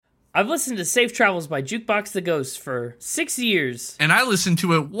I've listened to Safe Travels by Jukebox the Ghost for 6 years. And I listened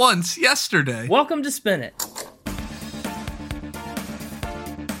to it once yesterday. Welcome to Spin It.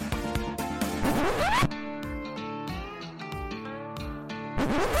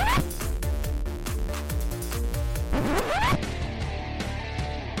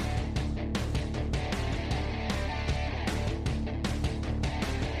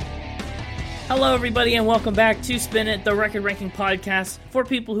 Hello, everybody, and welcome back to Spin It, the record ranking podcast for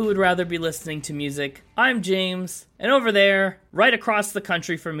people who would rather be listening to music. I'm James, and over there, right across the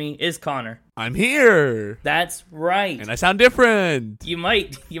country from me, is Connor. I'm here. That's right. And I sound different. You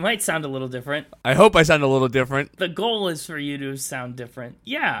might sound a little different. I hope I sound a little different. The goal is for you to sound different.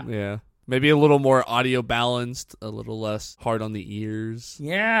 Yeah. Yeah. Maybe a little more audio balanced, a little less hard on the ears.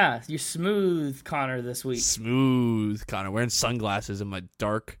 Yeah, you're smooth, Connor, this week. Smooth, Connor. Wearing sunglasses in my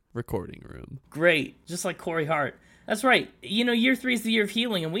dark recording room. Great. Just like Corey Hart. That's right. You know, year 3 is the year of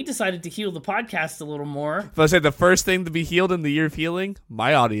healing, and we decided to heal the podcast a little more. If I say the first thing to be healed in the year of healing,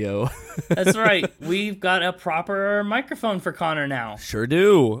 my audio. That's right. We've got a proper microphone for Connor now. Sure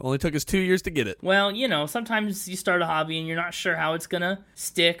do. Only took us 2 years to get it. Well, you know, sometimes you start a hobby and you're not sure how it's going to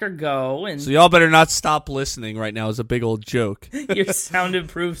stick or go. And So y'all better not stop listening right now. It's a big old joke. your sound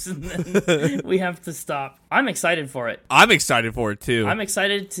improves and then we have to stop. I'm excited for it. I'm excited for it, too. I'm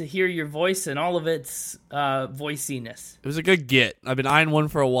excited to hear your voice and all of its voiciness. It was a good get. I've been eyeing one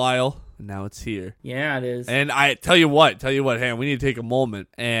for a while, and now it's here. Yeah, it is. And I tell you what, hey, we need to take a moment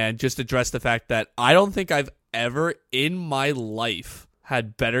and just address the fact that I don't think I've ever in my life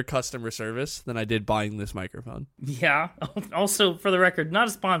had better customer service than I did buying this microphone. Yeah. Also, for the record, not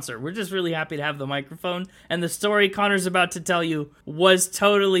a sponsor. We're just really happy to have the microphone. And the story Connor's about to tell you was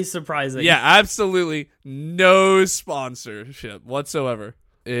totally surprising. Yeah, absolutely no sponsorship whatsoever.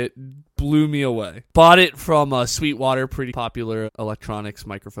 It blew me away. Bought it from Sweetwater, pretty popular electronics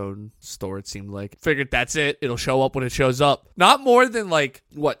microphone store, it seemed like. Figured that's it. It'll show up when it shows up. Not more than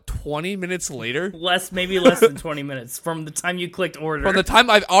 20 minutes later? Maybe less than 20 minutes from the time you clicked order. From the time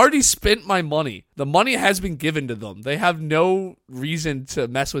I've already spent my money. The money has been given to them. They have no reason to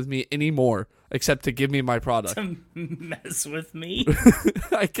mess with me anymore except to give me my product. To mess with me?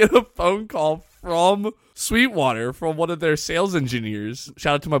 I get a phone call from Sweetwater, from one of their sales engineers.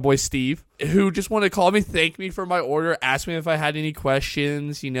 Shout out to my boy Steve, who just wanted to call me, thank me for my order, ask me if I had any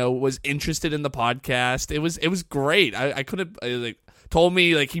questions, was interested in the podcast. It was great. I couldn't, told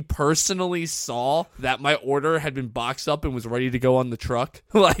me he personally saw that my order had been boxed up and was ready to go on the truck.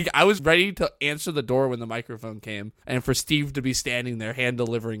 I was ready to answer the door when the microphone came, and for Steve to be standing there hand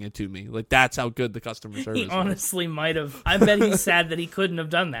delivering it to me. That's how good the customer service He honestly might have. I bet he's sad that he couldn't have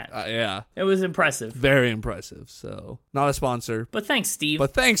done that. Yeah. It was impressive. Very impressive. So, not a sponsor. But thanks, Steve.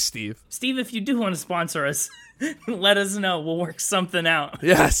 Steve. Steve, if you do want to sponsor us, let us know. We'll work something out.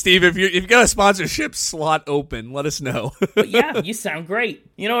 Yeah, Steve, if you've got a sponsorship slot open, let us know. But yeah, you sound great.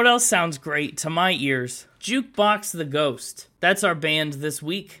 You know what else sounds great to my ears? Jukebox the Ghost. That's our band this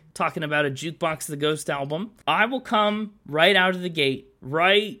week, talking about a Jukebox the Ghost album. I will come right out of the gate,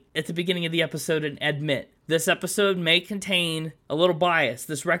 right at the beginning of the episode, and admit this episode may contain a little bias.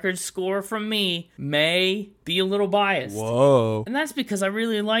 This record score from me may be a little biased. Whoa. And that's because I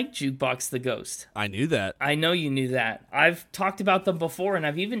really like Jukebox the Ghost. I knew that. I know you knew that. I've talked about them before, and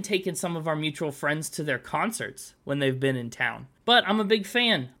I've even taken some of our mutual friends to their concerts when they've been in town. But I'm a big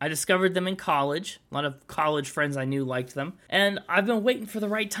fan. I discovered them in college. A lot of college friends I knew liked them. And I've been waiting for the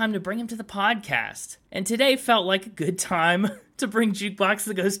right time to bring them to the podcast. And today felt like a good time to bring Jukebox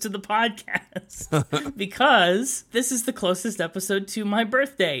the Ghost to the podcast. Because this is the closest episode to my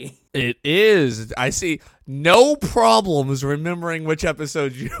birthday. It is. I see no problems remembering which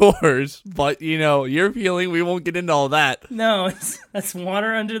episode's yours, but your feeling, we won't get into all that. No, that's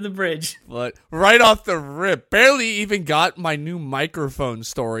water under the bridge. But right off the rip, barely even got my new microphone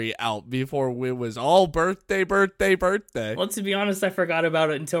story out before it was all birthday. Well, to be honest, I forgot about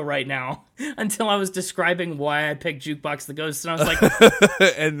it until right now. Until I was describing why I picked Jukebox the Ghost, and I was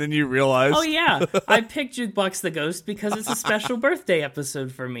like... And then you realized... Oh yeah, I picked Jukebox the Ghost because it's a special birthday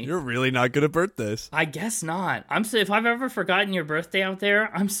episode for me. You're really not good at birthdays. I guess not. If I've ever forgotten your birthday out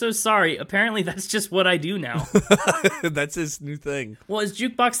there, I'm so sorry. Apparently that's just what I do now. That's his new thing. Well, is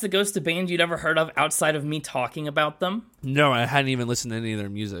Jukebox the Ghost a band you'd ever heard of outside of me talking about them? No, I hadn't even listened to any of their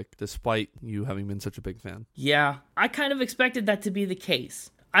music, despite you having been such a big fan. Yeah, I kind of expected that to be the case.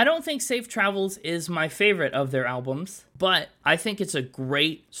 I don't think Safe Travels is my favorite of their albums, but I think it's a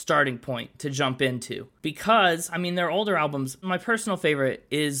great starting point to jump into because, I mean, their older albums, my personal favorite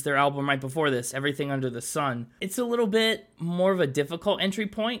is their album right before this, Everything Under the Sun. It's a little bit more of a difficult entry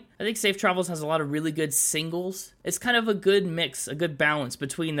point. I think Safe Travels has a lot of really good singles. It's kind of a good mix, a good balance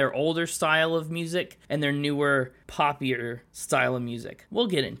between their older style of music and their newer, poppier style of music. We'll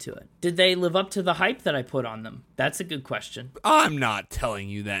get into it. Did they live up to the hype that I put on them? That's a good question. I'm not telling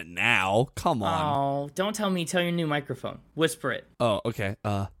you that now. Come on. Oh, don't tell me. Tell your new microphone. Whisper it. Oh, okay.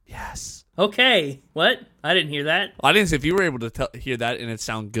 Yes. Okay. What? I didn't hear that. I didn't say if you were able to hear that and it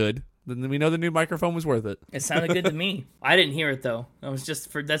sound good, then we know the new microphone was worth it. It sounded good to me. I didn't hear it though. That was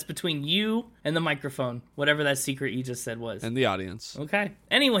just that's between you and the microphone. Whatever that secret you just said was. And the audience. Okay.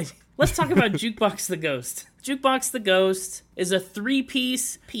 Anyways, let's talk about Jukebox the Ghost. Jukebox the Ghost is a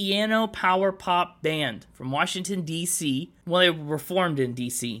 3-piece piano power pop band from Washington, D.C. Well, they were formed in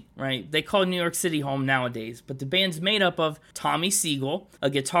D.C., right? They call New York City home nowadays. But the band's made up of Tommy Siegel, a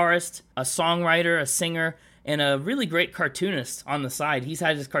guitarist, a songwriter, a singer, and a really great cartoonist on the side. He's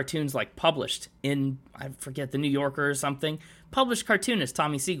had his cartoons like published in, I forget, the New Yorker or something. Published cartoonist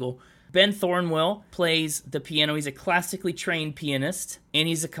Tommy Siegel. Ben Thornwell plays the piano. He's a classically trained pianist, and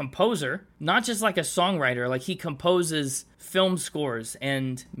he's a composer, not just like a songwriter. Like, he composes film scores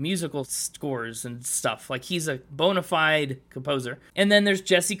and musical scores and stuff. Like, he's a bona fide composer. And then there's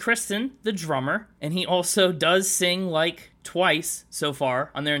Jesse Kristen, the drummer, and he also does sing like twice so far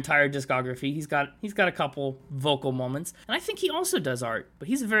on their entire discography. He's got a couple vocal moments, and I think he also does art, but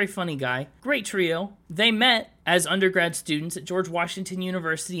he's a very funny guy. Great trio. They met as undergrad students at George Washington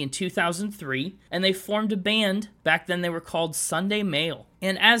University in 2003, and they formed a band. Back then they were called Sunday Mail.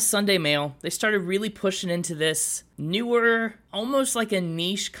 And as Sunday Mail, they started really pushing into this newer, almost like a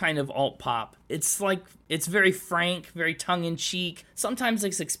niche kind of alt-pop. It's very frank, very tongue-in-cheek. Sometimes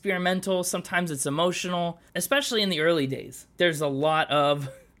it's experimental, sometimes it's emotional, especially in the early days. There's a lot of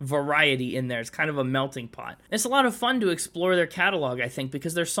variety in there. It's kind of a melting pot. It's a lot of fun to explore their catalog, I think,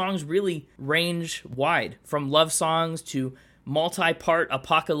 because their songs really range wide, from love songs to multi-part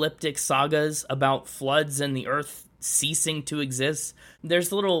apocalyptic sagas about floods and the earth ceasing to exist.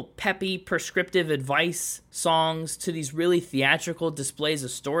 There's little peppy prescriptive advice songs to these really theatrical displays of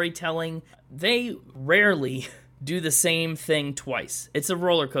storytelling. They rarely do the same thing twice. It's a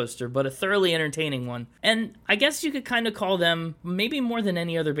roller coaster, but a thoroughly entertaining one. And I guess you could kind of call them, maybe more than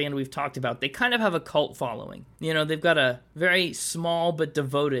any other band we've talked about, they kind of have a cult following. You know, they've got a very small but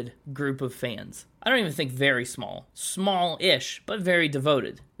devoted group of fans. I don't even think very small. Small-ish, but very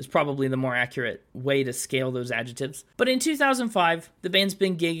devoted is probably the more accurate way to scale those adjectives. But in 2005, the band's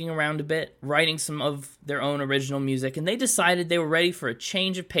been gigging around a bit, writing some of their own original music, and they decided they were ready for a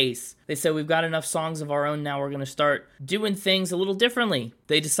change of pace. They said, we've got enough songs of our own now, we're going to start doing things a little differently.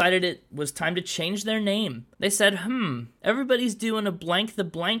 They decided it was time to change their name. They said, everybody's doing a blank the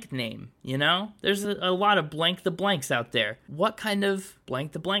blank name, you know? There's a lot of blank the blanks out there. What kind of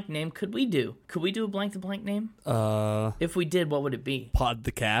blank the blank name could we do? Could we do a blank the blank name? If we did, what would it be? Pod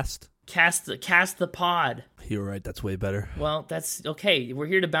the Cast. Cast the pod. You're right, that's way better. Well, that's okay. We're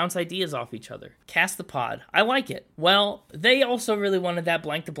here to bounce ideas off each other. Cast the pod. I like it. Well, they also really wanted that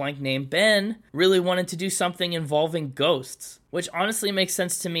blank the blank name. Ben really wanted to do something involving ghosts, which honestly makes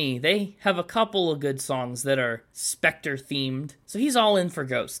sense to me. They have a couple of good songs that are Spectre themed, so he's all in for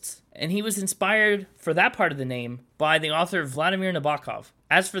ghosts. And he was inspired for that part of the name by the author Vladimir Nabokov.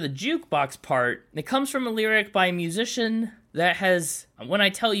 As for the jukebox part, it comes from a lyric by a musician that has, when I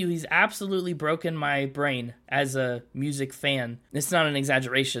tell you, he's absolutely broken my brain as a music fan. It's not an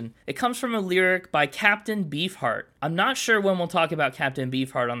exaggeration. It comes from a lyric by Captain Beefheart. I'm not sure when we'll talk about Captain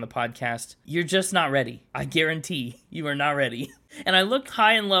Beefheart on the podcast. You're just not ready. I guarantee you are not ready. And I looked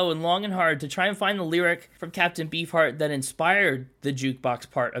high and low and long and hard to try and find the lyric from Captain Beefheart that inspired the jukebox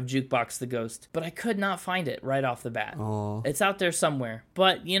part of Jukebox the Ghost, but I could not find it right off the bat. Aww. It's out there somewhere.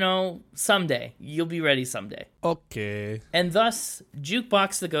 But, you know, someday. You'll be ready someday. Okay. And thus,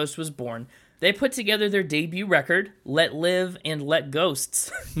 Jukebox the Ghost was born. They put together their debut record, Let Live and Let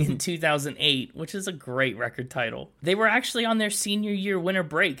Ghosts, in 2008, which is a great record title. They were actually on their senior year winter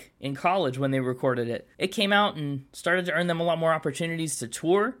break in college when they recorded it. It came out and started to earn them a lot more opportunities to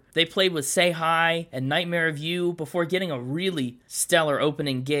tour. They played with Say Hi and Nightmare of You before getting a really stellar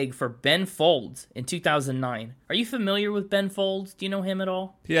opening gig for Ben Folds in 2009. Are you familiar with Ben Folds? Do you know him at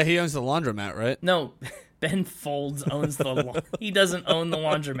all? Yeah, he owns the laundromat, right? No. Ben Folds owns the he doesn't own the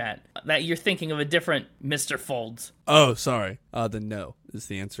laundromat. That you're thinking of a different Mr. Folds. Oh, sorry. Then no. is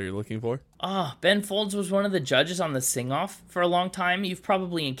the answer you're looking for. Ben Folds was one of the judges on the Sing-Off for a long time. You've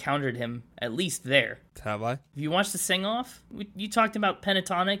probably encountered him at least there. Have I? Have you watched the Sing-Off? You talked about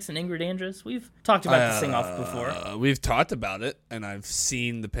Pentatonics and Ingrid Andress. We've talked about the Sing-Off before. We've talked about it, and I've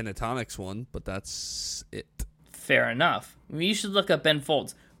seen the Pentatonics one, but that's it. Fair enough. I mean, you should look up Ben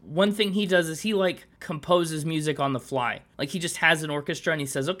Folds. One thing he does is he, composes music on the fly. He just has an orchestra and he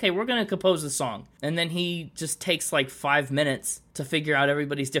says, okay, we're going to compose a song. And then he just takes, 5 minutes to figure out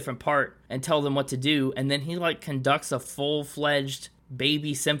everybody's different part and tell them what to do. And then he, conducts a full-fledged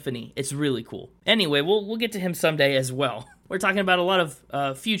baby symphony. It's really cool. Anyway, we'll get to him someday as well. We're talking about a lot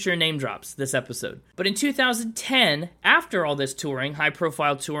of future name drops this episode. But in 2010, after all this touring,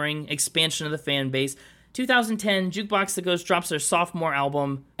 high-profile touring, expansion of the fan base, 2010, Jukebox the Ghost drops their sophomore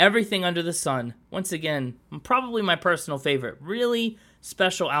album, Everything Under the Sun. Once again, probably my personal favorite. Really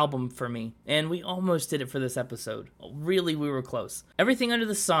special album for me, and we almost did it for this episode. Really, we were close. Everything Under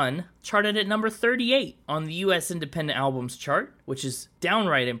the Sun charted at number 38 on the US Independent Albums chart, which is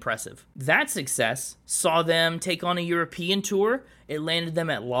downright impressive. That success saw them take on a European tour, it landed them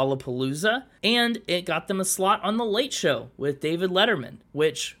at Lollapalooza, and it got them a slot on The Late Show with David Letterman,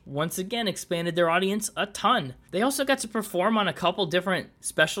 which once again expanded their audience a ton. They also got to perform on a couple different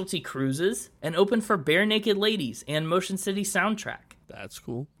specialty cruises and open for Bare Naked Ladies and Motion City Soundtrack. That's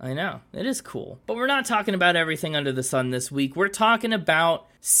cool. I know. It is cool. But we're not talking about Everything Under the Sun this week. We're talking about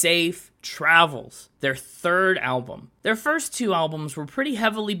Safe Travels, their third album. Their first two albums were pretty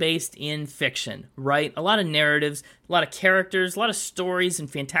heavily based in fiction, right? A lot of narratives, a lot of characters, a lot of stories and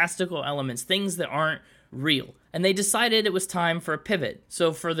fantastical elements, things that aren't real. And they decided it was time for a pivot.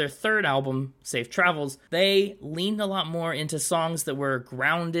 So for their third album, Safe Travels, they leaned a lot more into songs that were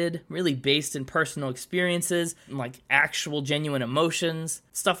grounded, really based in personal experiences, like actual genuine emotions,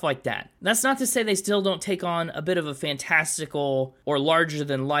 stuff like that. That's not to say they still don't take on a bit of a fantastical or larger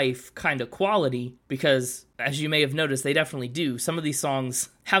than life kind of quality, because as you may have noticed, they definitely do. Some of these songs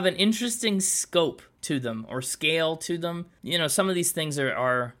have an interesting scope to them or scale to them. You know, some of these things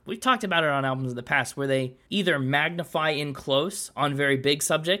are we've talked about it on albums in the past where they either magnify in close on very big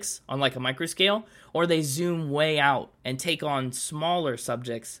subjects on like a micro scale, or they zoom way out and take on smaller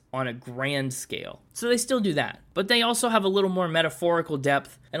subjects on a grand scale. So they still do that, but they also have a little more metaphorical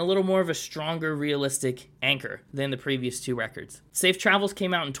depth and a little more of a stronger realistic anchor than the previous two records. Safe Travels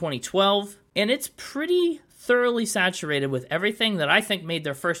came out in 2012, and it's pretty thoroughly saturated with everything that I think made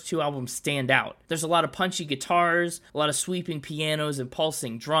their first two albums stand out. There's a lot of punchy guitars, a lot of sweeping pianos and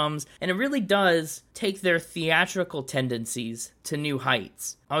pulsing drums, and it really does take their theatrical tendencies to new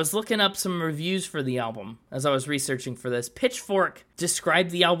heights. I was looking up some reviews for the album as I was researching for this. Pitchfork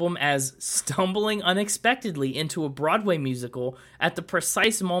described the album as stumbling unexpectedly into a Broadway musical at the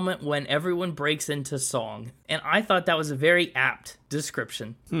precise moment when everyone breaks into song. And I thought that was a very apt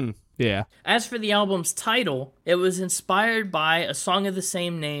description. Yeah. As for the album's title, it was inspired by a song of the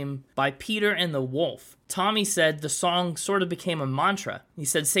same name by Peter and the Wolf. Tommy said the song sort of became a mantra. He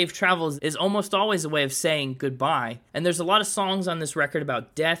said Safe Travels is almost always a way of saying goodbye, and there's a lot of songs on this record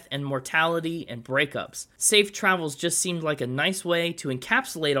about death and mortality and breakups. Safe Travels just seemed like a nice way to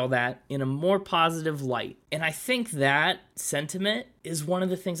encapsulate all that in a more positive light. And I think that sentiment is one of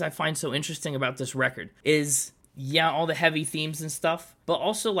the things I find so interesting about this record is, yeah, all the heavy themes and stuff, but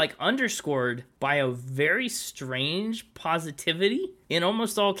also like underscored by a very strange positivity in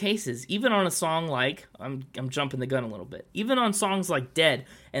almost all cases. Even on a song like, I'm jumping the gun a little bit, even on songs like Dead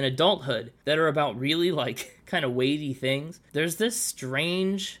and Adulthood that are about really like kind of weighty things, there's this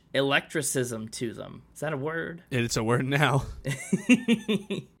strange electricism to them. Is that a word? It's a word now.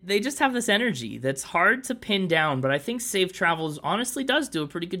 They just have this energy that's hard to pin down, but I think Safe Travels honestly does do a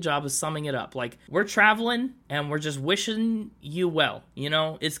pretty good job of summing it up. Like, we're traveling and we're just wishing you well. You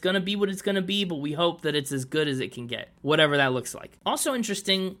know, it's going to be what it's going to be, but we hope that it's as good as it can get, whatever that looks like. Also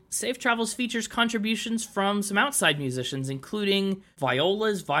interesting, Safe Travels features contributions from some outside musicians, including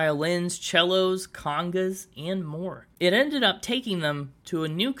violas, violins, cellos, congas, and more. It ended up taking them to a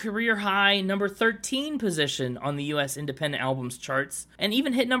new career high number 13 position on the US Independent Albums charts, and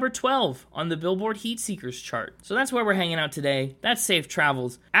even hit number 12 on the Billboard Heatseekers chart. So that's where we're hanging out today. That's Safe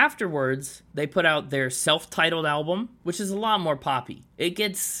Travels. Afterwards, they put out their self-titled album, which is a lot more poppy. It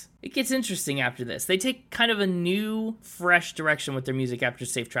gets interesting after this. They take kind of a new, fresh direction with their music after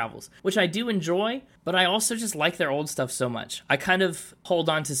Safe Travels, which I do enjoy, but I also just like their old stuff so much. I kind of hold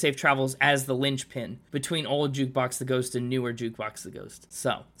on to Safe Travels as the linchpin between old Jukebox the Ghost and newer Jukebox the Ghost.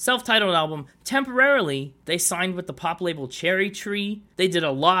 So, self-titled album. Temporarily, they signed with the pop label Cherry Tree. They did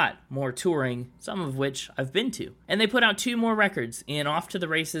a lot more touring, some of which I've been to. And they put out 2 more records in Off to the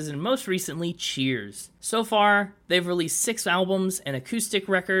Races and most recently Cheers. So far, They've released 6 albums, an acoustic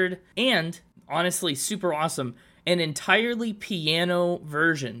record, and, honestly, super awesome, an entirely piano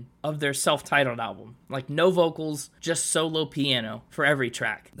version of their self-titled album. Like, no vocals, just solo piano for every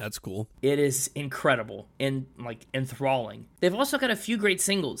track. That's cool. It is incredible and, like, enthralling. They've also got a few great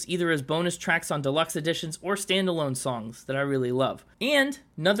singles, either as bonus tracks on deluxe editions or standalone songs that I really love. And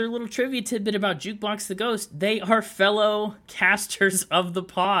another little trivia tidbit about Jukebox the Ghost, they are fellow casters of the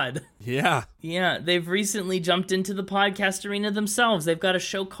pod. Yeah. Yeah, they've recently jumped into the podcast arena themselves. They've got a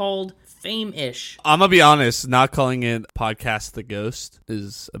show called Fame-ish. I'm gonna be honest, not calling it Podcast the Ghost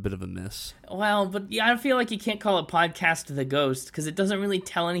is a bit of a miss. Well, but yeah, I feel like you can't call it Podcast the Ghost because it doesn't really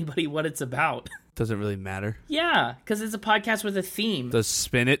tell anybody what it's about. Doesn't really matter. Yeah, because it's a podcast with a theme. Does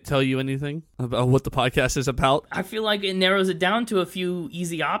Spin It tell you anything about what the podcast is about? I feel like it narrows it down to a few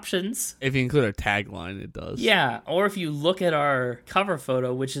easy options. If you include a tagline, it does. Yeah, or if you look at our cover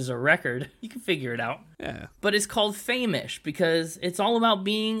photo, which is a record, you can figure it out. Yeah. But it's called Fame-ish because it's all about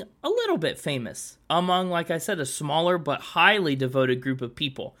being a little bit famous among, like I said, a smaller but highly devoted group of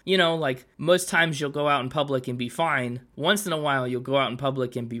people. You know, like most times you'll go out in public and be fine. Once in a while you'll go out in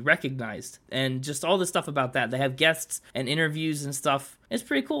public and be recognized. And just all the stuff about that. They have guests and interviews and stuff. It's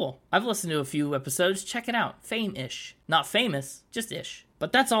pretty cool. I've listened to a few episodes. Check it out. Fame-ish. Not famous, just ish.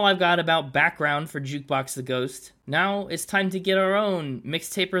 But that's all I've got about background for Jukebox the Ghost. Now it's time to get our own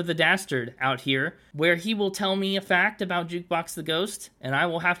Mixtaper the Dastard out here, where he will tell me a fact about Jukebox the Ghost, and I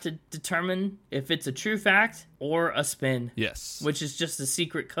will have to determine if it's a true fact or a spin. Yes. Which is just a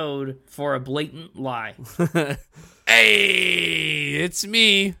secret code for a blatant lie. Hey, it's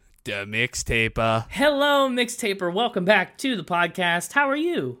me, the Mixtaper. Hello, Mixtaper. Welcome back to the podcast. How are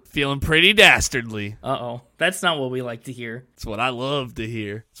you? Feeling pretty dastardly. Uh-oh. That's not what we like to hear. It's what I love to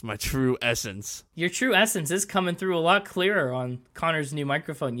hear. It's my true essence. Your true essence is coming through a lot clearer on Connor's new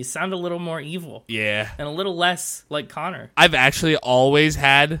microphone. You sound a little more evil. Yeah. And a little less like Connor. I've actually always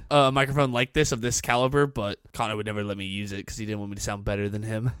had a microphone like this, of this caliber, but Connor would never let me use it because he didn't want me to sound better than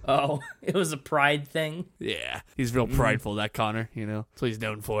him. Oh, it was a pride thing? Yeah. He's real prideful, that Connor, you know? That's what he's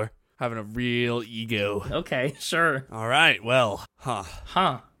known for. Having a real ego. Okay, sure. All right, well,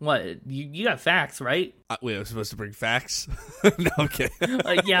 Huh. What? You got facts, right? Wait, I was supposed to bring facts? No, I'm kidding.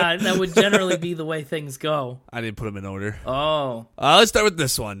 Yeah, that would generally be the way things go. I didn't put them in order. Oh. Let's start with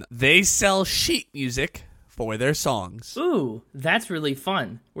this one. They sell sheet music for their songs. Ooh, that's really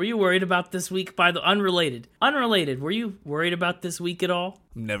fun. Were you worried about this week by the unrelated? Unrelated, were you worried about this week at all?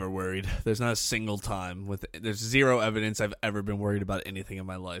 I'm never worried. There's not a single time there's zero evidence I've ever been worried about anything in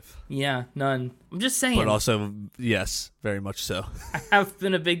my life. Yeah, none. I'm just saying. But also, yes, very much so. I have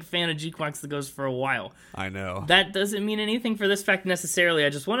been a big fan of Jukebox the Ghost for a while. I know. That doesn't mean anything for this fact necessarily. I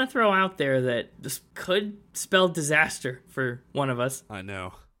just want to throw out there that this could spell disaster for one of us. I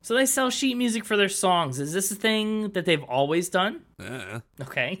know. So they sell sheet music for their songs. Is this a thing that they've always done?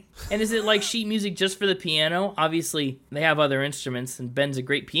 Okay. And is it like sheet music just for the piano? Obviously, they have other instruments, and Ben's a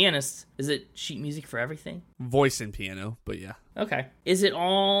great pianist. Is it sheet music for everything? Voice and piano, but yeah. Okay. Is it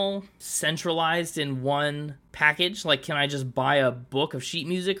all centralized in one package? Like, can I just buy a book of sheet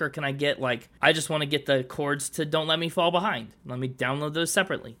music, or can I get, like, I just want to get the chords to Don't Let Me Fall Behind. Let me download those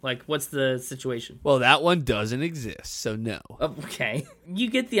separately. Like, what's the situation? Well, that one doesn't exist, so no. Okay. You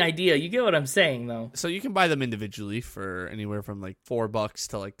get the idea. You get what I'm saying, though. So you can buy them individually for anywhere from like $4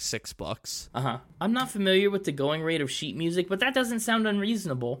 to like $6. Uh-huh. I'm not familiar with the going rate of sheet music, but that doesn't sound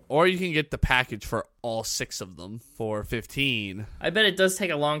unreasonable. Or you can get the package for all 6 of them for $15. I bet it does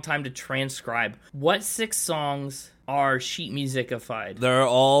take a long time to transcribe. What 6 songs are sheet musicified? They're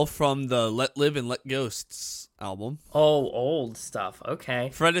all from the Let Live and Let Ghosts album. Oh, old stuff. Okay.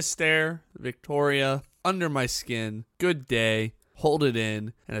 Fred Astaire, Victoria, Under My Skin, Good Day, Hold It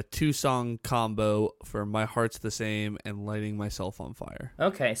In, and a 2-song combo for My Heart's the Same and Lighting Myself on Fire.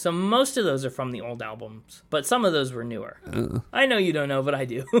 Okay, so most of those are from the old albums, but some of those were newer. I know you don't know, but I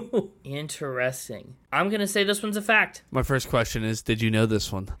do. Interesting. I'm going to say this one's a fact. My first question is, did you know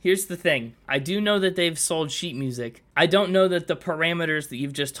this one? Here's the thing. I do know that they've sold sheet music. I don't know that the parameters that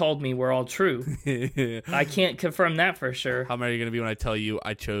you've just told me were all true. I can't confirm that for sure. How mad are you going to be when I tell you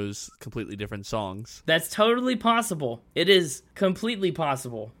I chose completely different songs? That's totally possible. It is completely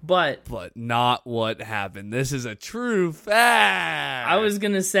possible, but not what happened. This is a true fact. I was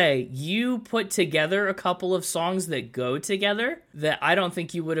going to say, you put together a couple of songs that go together that I don't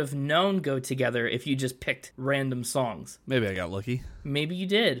think you would have known go together if you just picked random songs. Maybe I got lucky. Maybe you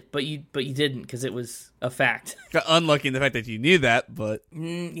did, but you didn't because it was a fact. Got unlucky in the fact that you knew that, but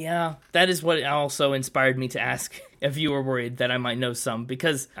Yeah, that is what also inspired me to ask if you were worried that I might know some,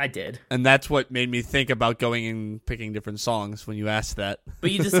 because I did. and that's what made me think about going and picking different songs when you asked that.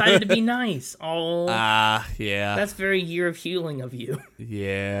 But you decided to be nice. Oh, Yeah. that's very year of healing of you.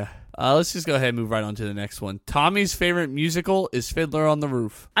 Yeah. Let's just go ahead and move right on to the next one. Tommy's favorite musical is Fiddler on the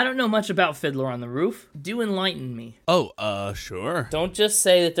Roof. I don't know much about Fiddler on the Roof. Do enlighten me. Oh, sure. Don't just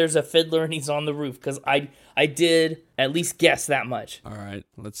say that there's a fiddler and he's on the roof, because I did at least guess that much. All right,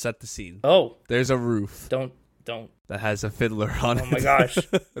 let's set the scene. Oh, There's a roof don't. that has a fiddler on it. Oh my gosh.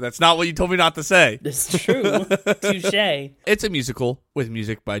 That's not what you told me not to say. This is true. Touche. It's a musical with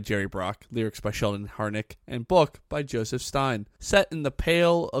music by Jerry Brock, lyrics by Sheldon Harnick, and book by Joseph Stein, set in the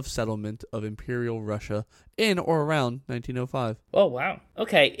Pale of Settlement of Imperial Russia in or around 1905. Oh, wow.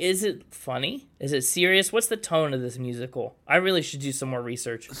 Okay, is it funny? Is it serious? What's the tone of this musical? I really should do some more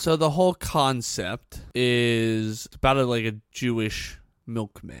research. So the whole concept is about a Jewish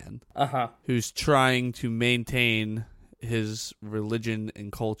milkman who's trying to maintain his religion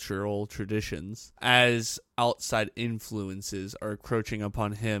and cultural traditions as outside influences are encroaching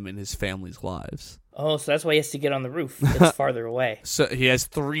upon him and his family's lives. Oh, so that's why he has to get on the roof. It's farther away. So he has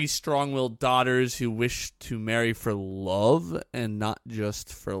 3 strong-willed daughters who wish to marry for love and not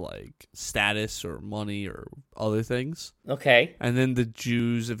just for status or money or other things. Okay. And then the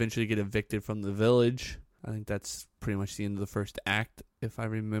Jews eventually get evicted from the village. I think that's pretty much the end of the first act, if I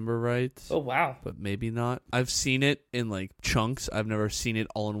remember right. Oh, wow. But maybe not. I've seen it in chunks. I've never seen it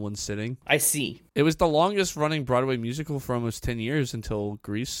all in one sitting. I see. It was the longest running Broadway musical for almost 10 years until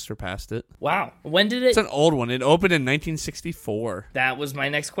Grease surpassed it. Wow. When did it? It's an old one. It opened in 1964. That was my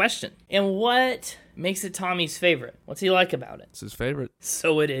next question. And what makes it Tommy's favorite? What's he like about it? It's his favorite.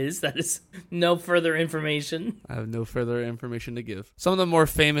 So it is. That is no further information. I have no further information to give. Some of the more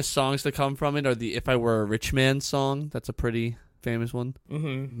famous songs that come from it are the If I Were a Rich Man song. That's a pretty famous one.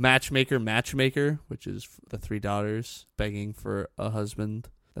 Mm-hmm. Matchmaker, which is the 3 daughters begging for a husband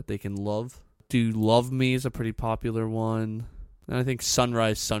that they can love. Do Love Me is a pretty popular one. And I think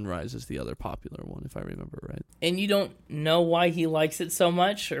Sunrise is the other popular one, if I remember right. And you don't know why he likes it so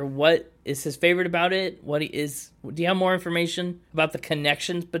much, or what is his favorite about it? Do you have more information about the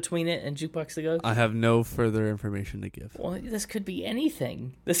connections between it and Jukebox to Go? I have no further information to give. Well, this could be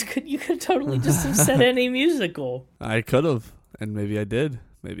anything. You could totally just have said any musical. I could have, and maybe I did.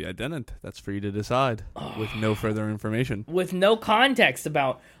 Maybe I didn't. That's for you to decide with no further information. With no context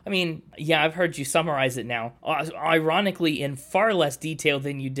about... I've heard you summarize it now. Ironically, in far less detail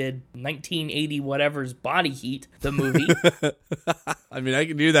than you did 1980 whatever's Body Heat, the movie. I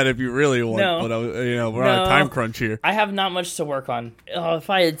can do that if you really want, but we're on a time crunch here. I have not much to work on.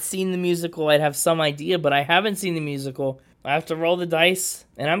 If I had seen the musical, I'd have some idea, but I haven't seen the musical. I have to roll the dice,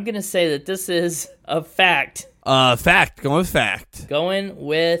 and I'm going to say that this is a fact. Fact. Going with fact. Going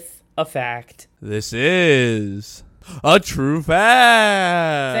with a fact. This is a true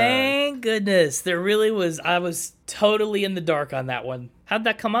fact. Thank goodness. There really was. I was totally in the dark on that one. How'd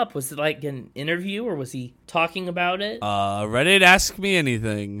that come up? Was it an interview, or was he talking about it? Reddit Ask Me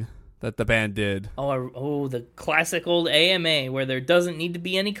Anything that the band did. Oh, the classic old AMA where there doesn't need to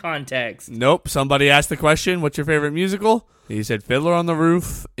be any context. Nope. Somebody asked the question, what's your favorite musical? He said Fiddler on the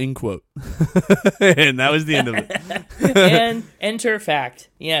Roof, in quote. And that was the end of it. And enter fact.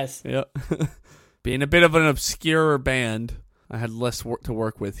 Yes. Yep. Being a bit of an obscure band, I had less work to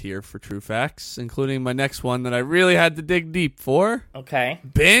work with here for true facts, including my next one that I really had to dig deep for. Okay.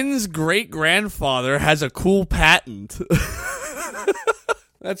 Ben's great-grandfather has a cool patent.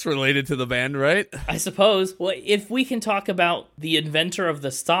 That's related to the band, right? I suppose. Well, if we can talk about the inventor of the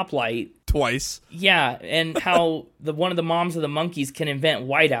stoplight. Twice. Yeah, and how one of the moms of the monkeys can invent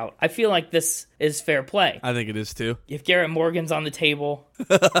whiteout. I feel like this is fair play. I think it is too. If Garrett Morgan's on the table,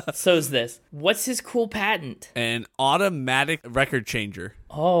 so's this. What's his cool patent? An automatic record changer.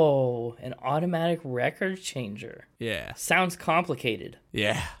 Oh, an automatic record changer. Yeah. Sounds complicated.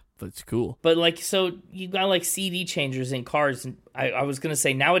 Yeah. But it's cool. But so you got CD changers in cars, and I was gonna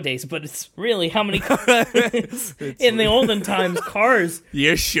say nowadays, but it's really how many cars in the olden times cars.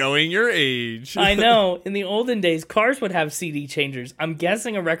 You're showing your age. I know. In the olden days, cars would have CD changers. I'm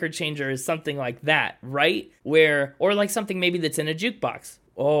guessing a record changer is something like that, right? Or something maybe that's in a jukebox.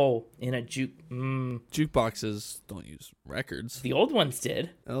 Oh, in a Jukeboxes don't use records. The old ones did.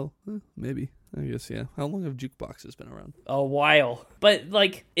 Oh, maybe. I guess, yeah. How long have jukeboxes been around? A while. But,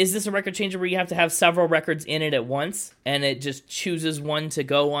 is this a record changer where you have to have several records in it at once, and it just chooses one to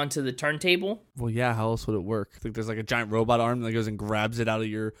go onto the turntable? Well, yeah, how else would it work? I think there's a giant robot arm that goes and grabs it out of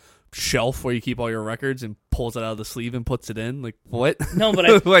your shelf where you keep all your records and pulls it out of the sleeve and puts it in. Like, what? No, but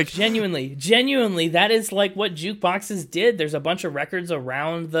I like, genuinely, that is like what jukeboxes did. There's a bunch of records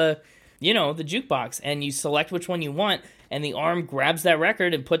around the jukebox, and you select which one you want, and the arm grabs that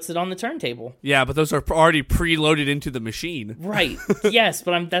record and puts it on the turntable. yeah, but those are already preloaded into the machine. Right. Yes,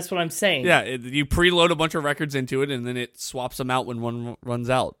 but that's what I'm saying. Yeah, you preload a bunch of records into it, and then it swaps them out when one runs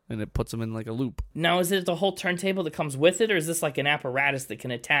out, and it puts them in like a loop. Now, is it the whole turntable that comes with it, or is this like an apparatus that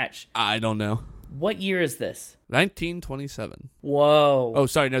can attach? I don't know. What year is this? 1927. Whoa. Oh,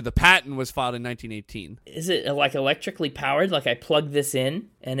 sorry, no, the patent was filed in 1918. Is it like electrically powered? Like I plug this in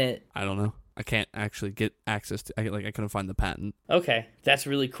and it... I don't know. I can't actually get access to. I couldn't find the patent. Okay, that's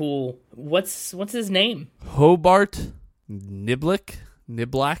really cool. What's his name? Hobart Niblack.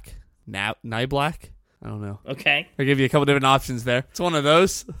 I don't know. Okay. I give you a couple different options there. It's one of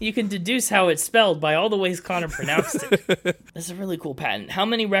those. You can deduce how it's spelled by all the ways Connor pronounced it. That's a really cool patent. How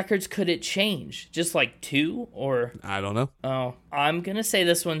many records could it change? Just like 2 or? I don't know. Oh, I'm going to say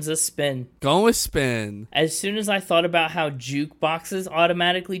this one's a spin. Going with spin. As soon as I thought about how jukeboxes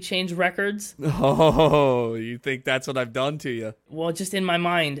automatically change records. Oh, you think that's what I've done to you? Well, just in my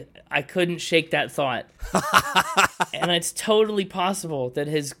mind, I couldn't shake that thought. And it's totally possible that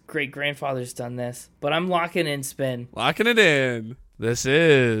his great-grandfather's done this. But I'm locking in spin. Locking it in. This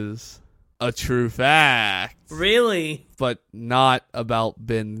is a true fact. Really? But not about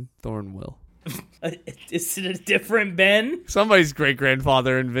Ben Thornwell. Is it a different Ben? Somebody's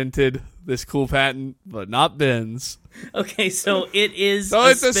great-grandfather invented this cool patent, but not Ben's. Okay, so it is So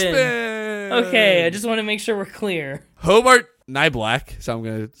a it's a spin. spin. Okay, I just want to make sure we're clear. Hobart Niblack, so I'm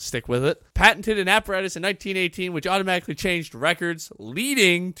going to stick with it, patented an apparatus in 1918 which automatically changed records,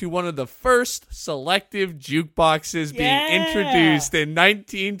 leading to one of the first selective jukeboxes being introduced in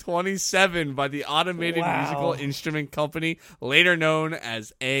 1927 by the Automated Musical Instrument Company, later known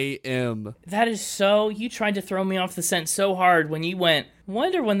as AM. That is so... You tried to throw me off the scent so hard when you went,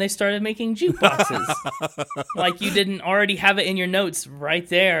 wonder when they started making jukeboxes. Like you didn't already have it in your notes right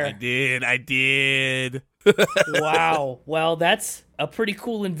there. I did. Wow. Well, that's a pretty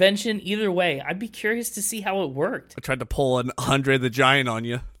cool invention either way. I'd be curious to see how it worked. I tried to pull an Andre the Giant on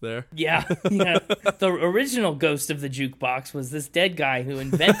you there. Yeah. The original ghost of the jukebox was this dead guy who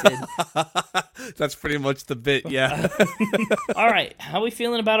invented. That's pretty much the bit, yeah. All right. How are we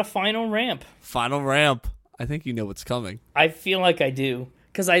feeling about a final ramp? Final ramp. I think you know what's coming. I feel like I do.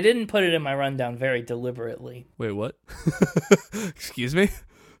 Because I didn't put it in my rundown very deliberately. Wait, what? Excuse me?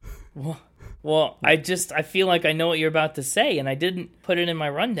 Well, I feel like I know what you're about to say, and I didn't put it in my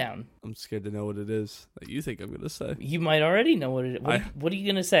rundown. I'm scared to know what it is that you think I'm going to say. You might already know what it is. What are you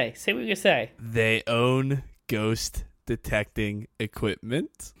going to say? Say what you're going to say. They own ghost detecting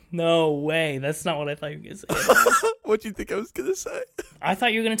equipment. No way. That's not what I thought you were going to say. What do you think I was going to say? I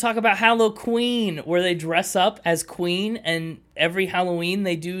thought you were going to talk about Halloween, where they dress up as Queen, and every Halloween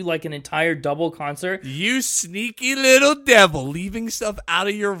they do like an entire double concert. You sneaky little devil, leaving stuff out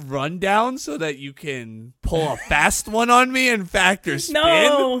of your rundown so that you can pull a fast one on me and factor spin?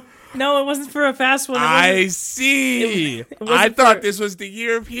 No, it wasn't for a fast one. I see. I thought this was the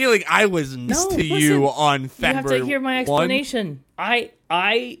year of healing. I was you on February. You have to hear my explanation.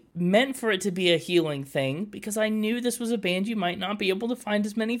 I meant for it to be a healing thing because I knew this was a band you might not be able to find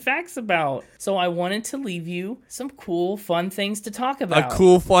as many facts about. So I wanted to leave you some cool, fun things to talk about. A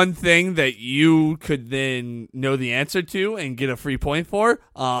cool, fun thing that you could then know the answer to and get a free point for?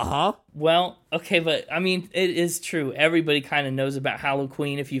 Uh-huh. Well, okay, but I mean, it is true. Everybody kind of knows about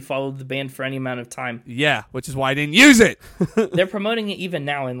Halloween if you followed the band for any amount of time. Yeah, which is why I didn't use it. They're promoting it even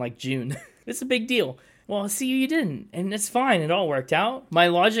now in like June. It's a big deal. Well, see, you didn't, and it's fine. It all worked out. My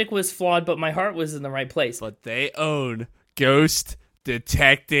logic was flawed, but my heart was in the right place. But they own ghost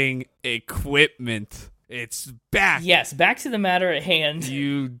detecting equipment. It's back. Yes, back to the matter at hand.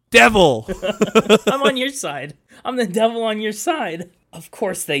 You devil. I'm on your side. I'm the devil on your side. Of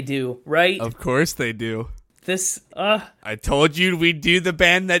course they do, right? Of course they do. I told you we'd do the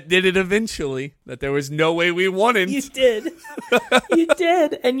band that did it eventually, that there was no way we wouldn't. You did. You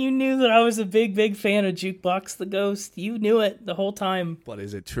did. And you knew that I was a big, big fan of Jukebox the Ghost. You knew it the whole time. But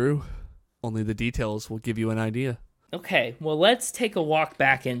is it true? Only the details will give you an idea. Okay, well, let's take a walk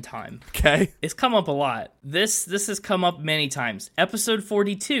back in time. Okay. It's come up a lot. This has come up many times. Episode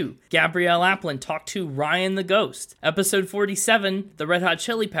 42, Gabrielle Aplin talked to Ryan the Ghost. Episode 47, the Red Hot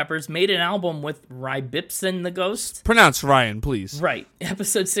Chili Peppers made an album with Rybipson the Ghost. Pronounce Ryan, please. Right.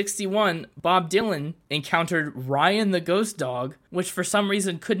 Episode 61, Bob Dylan encountered Ryan the Ghost Dog, which for some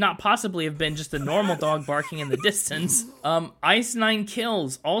reason could not possibly have been just a normal dog barking in the distance. Ice Nine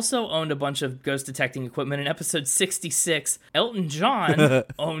Kills also owned a bunch of ghost detecting equipment in episode 16. 66, Elton John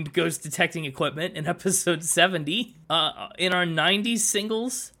owned ghost detecting equipment in episode 70. In our 90s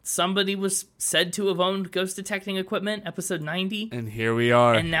singles, somebody was said to have owned ghost detecting equipment, episode 90. And here we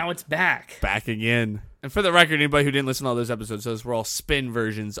are. And now it's back. Back again. And for the record, anybody who didn't listen to all those episodes, those were all spin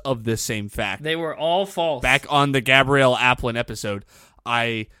versions of this same fact. They were all false. Back on the Gabrielle Applin episode,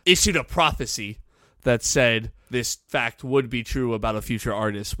 I issued a prophecy that said this fact would be true about a future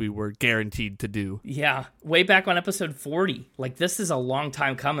artist we were guaranteed to do. Yeah, way back on episode 40. Like, this is a long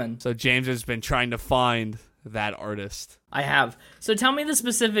time coming. So James has been trying to find that artist. I have. So tell me the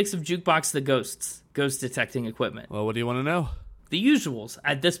specifics of Jukebox the Ghosts, ghost detecting equipment. Well, what do you want to know? The usuals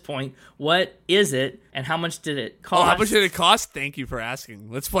at this point. What is it, and how much did it cost? Oh, how much did it cost? Thank you for asking.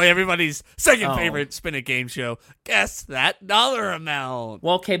 Let's play everybody's second favorite Spin It game show. Guess that dollar amount.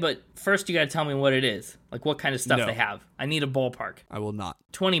 Well, okay, but first you got to tell me what it is. Like, what kind of stuff they have. I need a ballpark. I will not.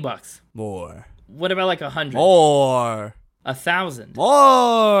 $20. More. What about like 100? More. 1,000.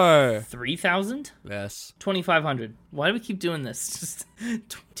 More. 3,000? Yes. 2,500. Why do we keep doing this? Just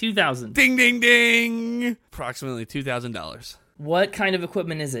 2,000. Ding, ding, ding. Approximately $2,000. What kind of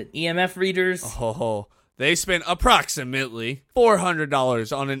equipment is it? EMF readers? Oh, they spent approximately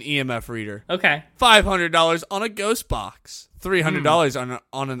 $400 on an EMF reader. Okay. $500 on a ghost box. $300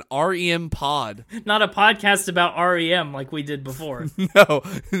 on an REM pod. Not a podcast about REM like we did before.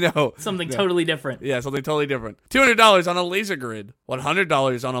 No. Something totally different. Yeah, something totally different. $200 on a laser grid.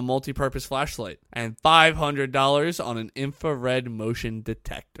 $100 on a multi-purpose flashlight. And $500 on an infrared motion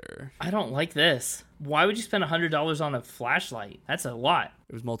detector. I don't like this. Why would you spend $100 on a flashlight? That's a lot.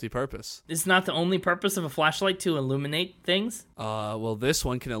 It was multi-purpose. It's not the only purpose of a flashlight to illuminate things? Well, this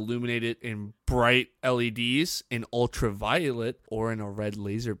one can illuminate it in bright LEDs, in ultraviolet, or in a red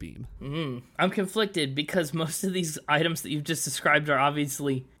laser beam. I'm conflicted because most of these items that you've just described are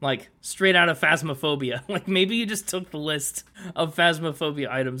obviously, like, straight out of Phasmophobia. Like, maybe you just took the list of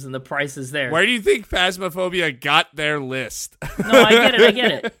Phasmophobia items and the price is there. Where do you think Phasmophobia got their list? No,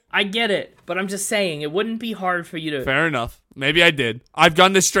 I get it. But I'm just saying, it wouldn't be hard for you to... Fair enough. Maybe I did. I've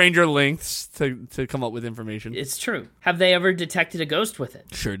gone to stranger lengths to come up with information. It's true. Have they ever detected a ghost with it?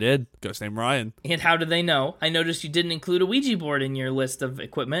 Sure did. Ghost named Ryan. And how do they know? I noticed you didn't include a Ouija board in your list of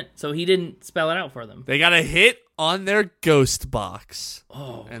equipment, so he didn't spell it out for them. They got a hit on their ghost box.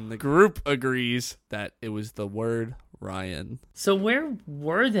 Oh. And the group agrees that it was the word Ryan. So where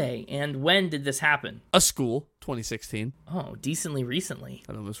were they, and when did this happen? A school, 2016. Oh, decently recently.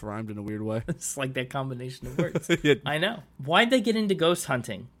 That almost rhymed in a weird way. It's like that combination of words. Yeah. I know. Why'd they get into ghost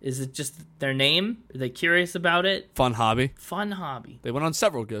hunting? Is it just their name? Are they curious about it? Fun hobby. Fun hobby. They went on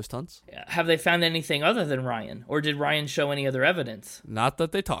several ghost hunts. Have they found anything other than Ryan? Or did Ryan show any other evidence? Not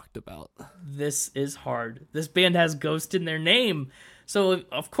that they talked about. This is hard. This band has ghost in their name. So,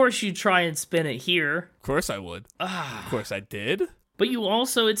 of course, you try and spin it here. Of course I would. Of course I did. But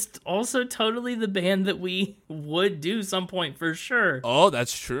it's also totally the band that we would do some point for sure. Oh,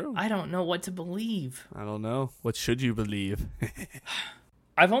 that's true. I don't know what to believe. I don't know. What should you believe?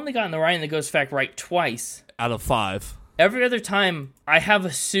 I've only gotten the Ryan the Ghost fact right twice. Out of 5. Every other time, I have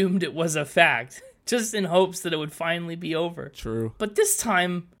assumed it was a fact, just in hopes that it would finally be over. True. But this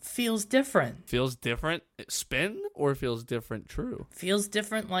time feels different. Feels different spin or feels different true? Feels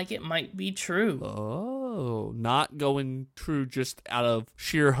different, like it might be true. Oh, not going true just out of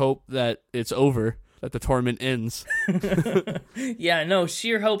sheer hope that it's over, that the torment ends. Yeah, no,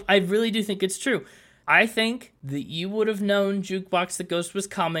 sheer hope. I really do think it's true. I think that you would have known Jukebox the Ghost was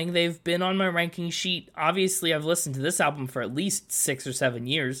coming. They've been on my ranking sheet. Obviously, I've listened to this album for at least 6 or 7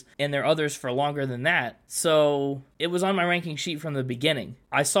 years, and there are others for longer than that. So it was on my ranking sheet from the beginning.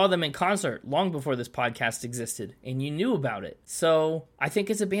 I saw them in concert long before this podcast existed, and you knew about it. So I think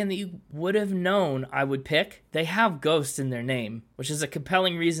it's a band that you would have known I would pick. They have Ghost in their name, which is a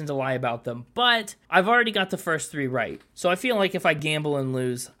compelling reason to lie about them, but I've already got the first 3 right. So I feel like if I gamble and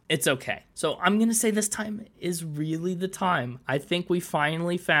lose, it's okay. So I'm going to say this time is really the time. I think we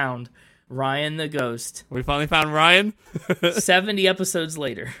finally found Ryan the Ghost. We finally found Ryan? 70 episodes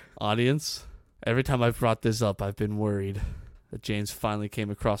later. Audience, every time I've brought this up, I've been worried that James finally came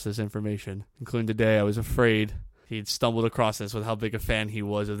across this information. Including today, I was afraid he'd stumbled across this with how big a fan he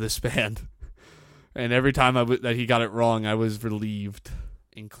was of this band. And every time that he got it wrong, I was relieved.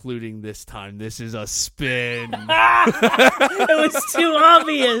 Including this time. This is a spin. It was too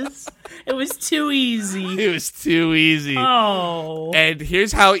obvious. It was too easy. It was too easy. Oh. And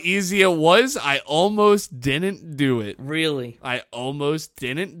here's how easy it was. I almost didn't do it. Really? I almost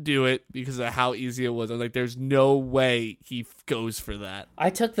didn't do it because of how easy it was. I was like, there's no way he goes for that. I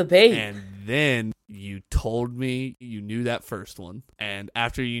took the bait. And then You told me you knew that first one. And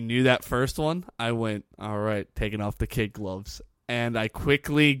after you knew that first one, I went, all right, taking off the kid gloves. And I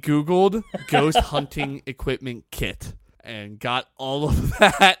quickly Googled ghost hunting equipment kit and got all of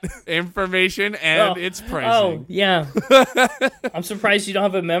that information and its pricing. Oh, yeah. I'm surprised you don't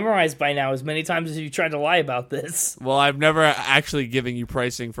have it memorized by now as many times as you tried to lie about this. Well, I've never actually given you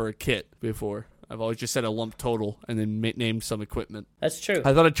pricing for a kit before. I've always just said a lump total and then named some equipment. That's true.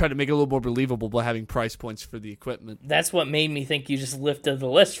 I thought I'd try to make it a little more believable by having price points for the equipment. That's what made me think you just lifted the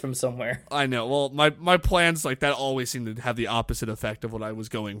list from somewhere. I know. Well, my plans like that always seem to have the opposite effect of what I was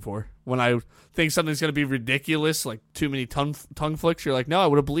going for. When I think something's going to be ridiculous, like too many tongue flicks, you're like, no, I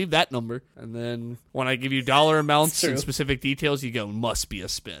would have believed that number. And then when I give you dollar amounts and specific details, you go, must be a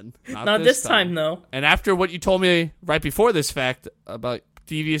spin. Not this time, though. And after what you told me right before this fact about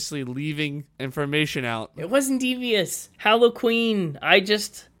deviously leaving information out. It wasn't devious. Halloween.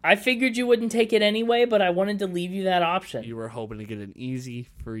 I figured you wouldn't take it anyway, but I wanted to leave you that option. You were hoping to get an easy,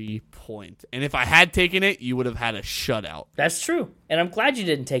 free point. And if I had taken it, you would have had a shutout. That's true. And I'm glad you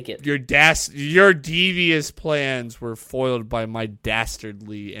didn't take it. Your devious plans were foiled by my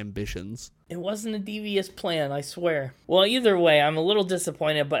dastardly ambitions. It wasn't a devious plan, I swear. Well, either way, I'm a little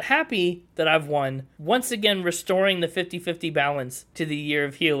disappointed, but happy that I've won. Once again, restoring the 50-50 balance to the year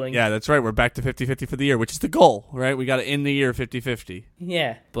of healing. Yeah, that's right. We're back to 50-50 for the year, which is the goal, right? We got to end the year 50-50.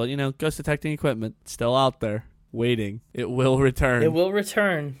 Yeah. But, ghost detecting equipment, still out there, waiting. It will return. It will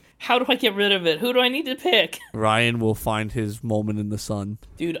return. How do I get rid of it? Who do I need to pick? Ryan will find his moment in the sun.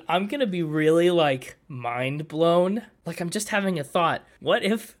 Dude, I'm going to be really, mind blown. I'm just having a thought. What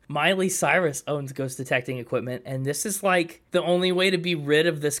if Miley Cyrus owns ghost detecting equipment, and this is, the only way to be rid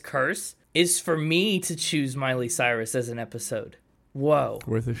of this curse is for me to choose Miley Cyrus as an episode? Whoa.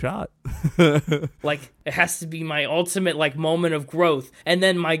 Worth a shot. It has to be my ultimate, moment of growth. And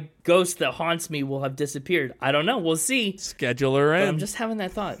then my ghost that haunts me will have disappeared. I don't know. We'll see. Schedule her in. But I'm just having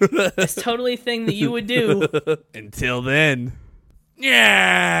that thought. It's totally a thing that you would do. Until then.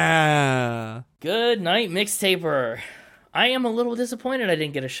 Yeah. Good night, mixtaper. I am a little disappointed I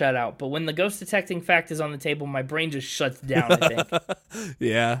didn't get a shutout, but when the ghost detecting fact is on the table, my brain just shuts down, I think.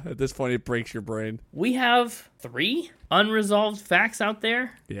 Yeah, at this point, it breaks your brain. We have 3 unresolved facts out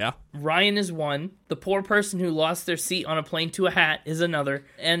there. Yeah. Ryan is one. The poor person who lost their seat on a plane to a hat is another.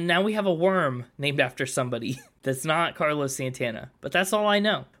 And now we have a worm named after somebody that's not Carlos Santana. But that's all I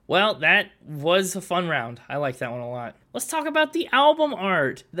know. Well, that was a fun round. I like that one a lot. Let's talk about the album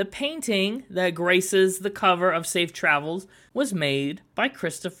art. The painting that graces the cover of Safe Travels was made by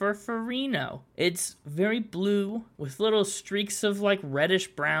Christopher Farino. It's very blue with little streaks of reddish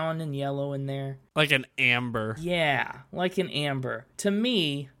brown and yellow in there. Like an amber. Yeah, like an amber. To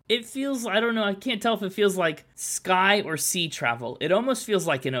me, it feels, I don't know, I can't tell if it feels like sky or sea travel. It almost feels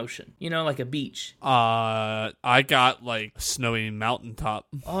like an ocean, like a beach. I got snowy mountaintop.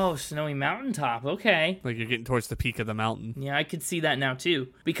 Oh, snowy mountaintop, okay. Like you're getting towards the peak of the mountain. Yeah, I could see that now too.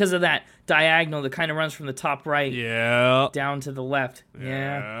 Because of that diagonal that kind of runs from the top right down to the left.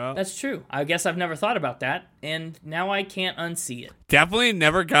 Yeah, that's true. I guess I've never thought about that, and now I can't unsee it. Definitely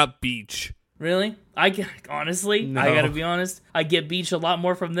never got beach. Really? Honestly, no. I gotta be honest, I get beach a lot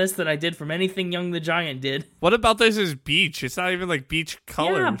more from this than I did from anything Young the Giant did. What about this is beach? It's not even beach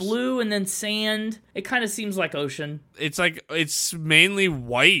colors. Yeah, blue and then sand. It kind of seems like ocean. It's mainly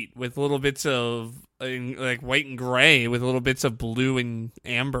white with little bits of white and gray with little bits of blue and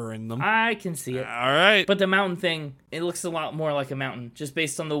amber in them. I can see it. All right. But the mountain thing, it looks a lot more like a mountain, just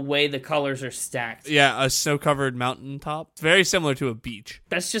based on the way the colors are stacked. Yeah, a snow-covered mountaintop. It's very similar to a beach.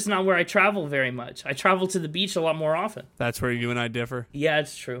 That's just not where I travel very much. I travel to the beach a lot more often. That's where you and I differ. Yeah,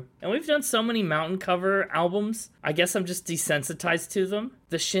 it's true. And we've done so many mountain cover albums. I guess I'm just desensitized to them.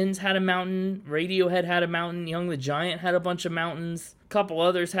 The Shins had a mountain. Radiohead had a mountain. Young the Giant had a bunch of mountains. A couple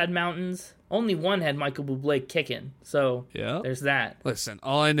others had mountains. Only one had Michael Bublé kicking. So yeah, there's that. Listen,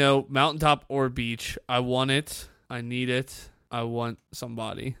 all I know, mountaintop or beach, I want it. I need it. I want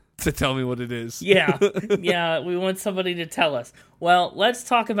somebody to tell me what it is. Yeah, we want somebody to tell us. Well, let's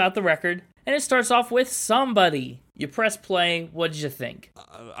talk about the record. And it starts off with Somebody. You press play. What did you think?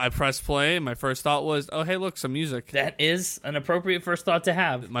 I pressed play. My first thought was, oh, hey, look, some music. That is an appropriate first thought to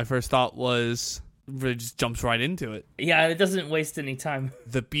have. My first thought was, it just jumps right into it. Yeah, it doesn't waste any time.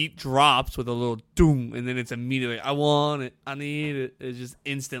 The beat drops with a little doom, and then it's immediately, I want it, I need it. It's just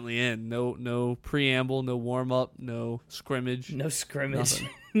instantly in. No preamble, no warm-up, no scrimmage. No scrimmage.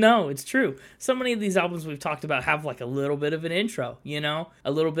 No, it's true. So many of these albums we've talked about have like a little bit of an intro,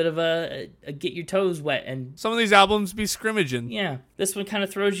 a little bit of a get your toes wet. And Some of these albums be scrimmaging. yeah, this one kind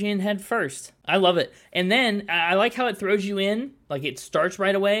of throws you in head first. I love it. And then I like how it throws you in, like it starts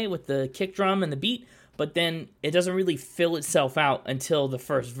right away with the kick drum and the beat, but then it doesn't really fill itself out until the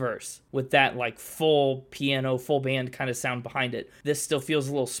first verse with that like full piano, full band kind of sound behind it. This still feels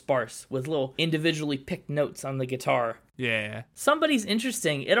a little sparse with little individually picked notes on the guitar. Yeah. Somebody's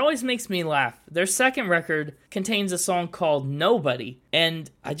Interesting. It always makes me laugh. Their second record contains a song called Nobody, and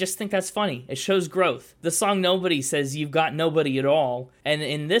I just think that's funny. It shows growth. The song Nobody says you've got nobody at all, and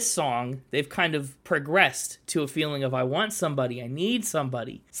in this song, they've kind of progressed to a feeling of I want somebody, I need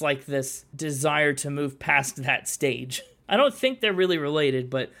somebody. It's like this desire to move past that stage. I don't think they're really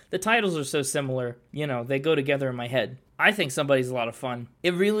related, but the titles are so similar, they go together in my head. I think Somebody's a lot of fun.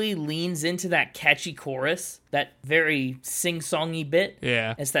 It really leans into that catchy chorus, that very sing-songy bit.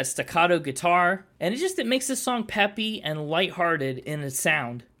 Yeah. It's that staccato guitar, and it makes this song peppy and lighthearted in its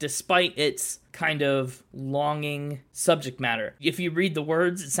sound, despite its kind of longing subject matter. If you read the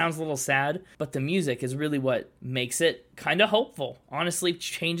words, it sounds a little sad, but the music is really what makes it kind of hopeful. Honestly,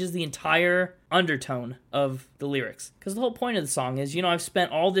 changes the entire undertone of the lyrics. Because the whole point of the song is, I've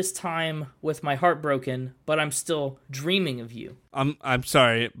spent all this time with my heart broken, but I'm still dreaming of you. I'm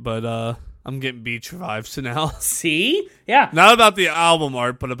sorry, but I'm getting beach vibes now. See? Yeah. Not about the album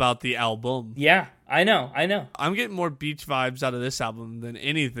art, but about the album. Yeah, I know. I'm getting more beach vibes out of this album than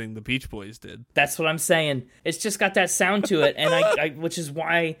anything the Beach Boys did. That's what I'm saying. It's just got that sound to it, and I which is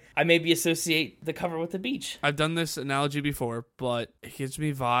why I maybe associate the cover with the beach. I've done this analogy before, but it gives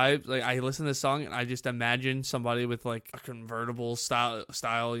me vibes. Like, I listen to this song, and I just imagine somebody with, like, a convertible style.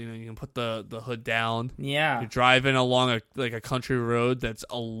 You can put the hood down. Yeah. You're driving along a country road that's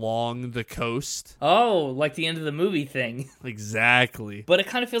along the coast. Oh, like the end of the movie thing. Exactly. But it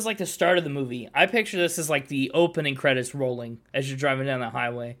kind of feels like the start of the movie. I picture this as like the opening credits rolling as you're driving down the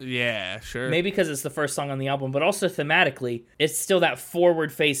highway. Yeah, sure. Maybe because it's the first song on the album, but also thematically, it's still that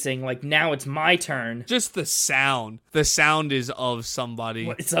forward-facing, like, now it's my turn. Just the sound. The sound is of somebody.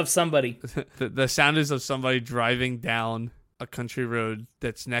 It's of somebody. The sound is of somebody driving down a country road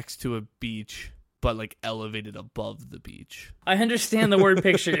that's next to a beach, but like elevated above the beach. I understand the word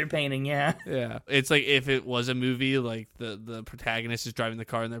picture you're painting, yeah. Yeah. It's like if it was a movie, like the protagonist is driving the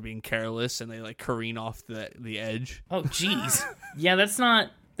car and they're being careless and they like careen off the edge. Oh, jeez. Yeah,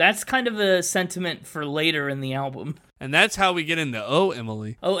 that's kind of a sentiment for later in the album. And that's how we get into Oh,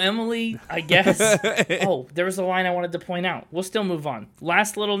 Emily. Oh, Emily, I guess. Oh, there was a line I wanted to point out. We'll still move on.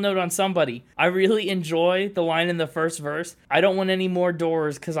 Last little note on Somebody. I really enjoy the line in the first verse. I don't want any more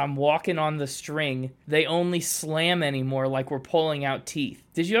doors because I'm walking on the string. They only slam anymore like we're pulling out teeth.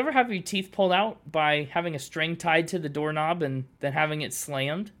 Did you ever have your teeth pulled out by having a string tied to the doorknob and then having it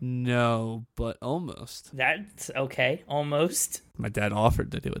slammed? No, but almost. That's okay. Almost. My dad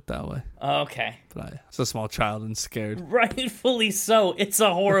offered to do it that way. Okay. But I was a small child and scared. Rightfully so. It's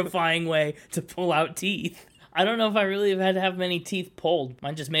a horrifying way to pull out teeth. I don't know if I really have had to have many teeth pulled.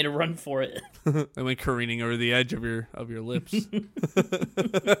 Mine just made a run for it. They went careening over the edge of your lips.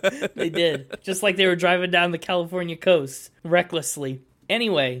 They did. Just like they were driving down the California coast recklessly.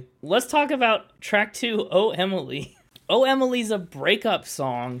 Anyway, let's talk about track 2, Oh, Emily. Oh, Emily's a breakup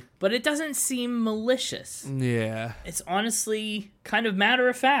song, but it doesn't seem malicious. Yeah. It's honestly kind of matter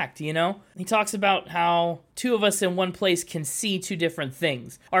of fact, He talks about how two of us in one place can see two different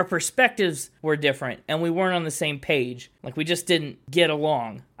things. Our perspectives were different, and we weren't on the same page. Like, we just didn't get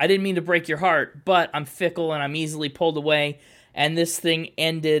along. I didn't mean to break your heart, but I'm fickle and I'm easily pulled away. And this thing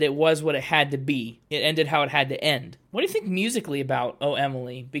ended, it was what it had to be. It ended how it had to end. What do you think musically about Oh,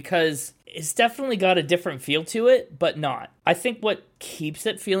 Emily? Because it's definitely got a different feel to it, but not. I think what keeps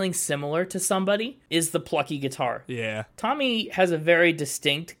it feeling similar to Somebody is the plucky guitar. Yeah. Tommy has a very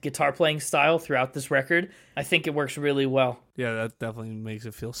distinct guitar playing style throughout this record. I think it works really well. Yeah, that definitely makes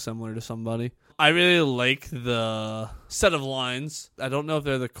it feel similar to Somebody. I really like the set of lines. I don't know if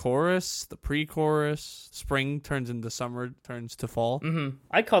they're the chorus, the pre-chorus. Spring turns into summer, turns to fall. Mm-hmm.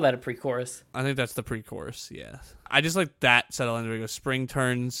 I'd call that a pre-chorus. I think that's the pre-chorus, yeah. I just like that set of lines where it goes, spring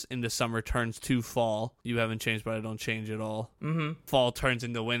turns into summer, turns to fall. You haven't changed, but I don't change at all. Mm-hmm. Fall turns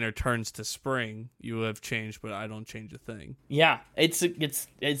into winter, turns to spring. You have changed, but I don't change a thing. Yeah, it's.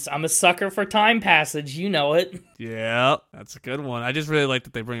 I'm a sucker for time passage. You know it. Yeah, that's a good one. I just really like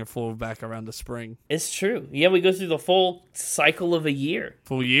that they bring it full back around to spring. It's true. Yeah, we go through the full cycle of a year.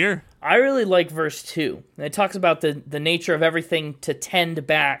 Full year? I really like verse 2. It talks about the nature of everything to tend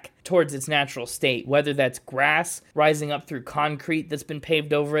back towards its natural state, whether that's grass rising up through concrete that's been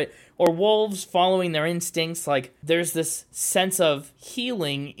paved over it, or wolves following their instincts. Like, there's this sense of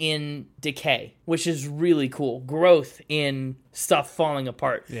healing in decay, which is really cool. Growth in stuff falling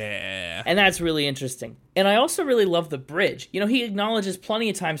apart. Yeah. And that's really interesting. And I also really love the bridge. You know, he acknowledges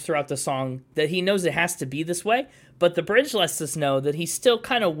plenty of times throughout the song that he knows it has to be this way, but the bridge lets us know that he still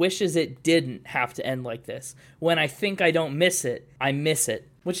kind of wishes it didn't have to end like this. When I think I don't miss it, I miss it.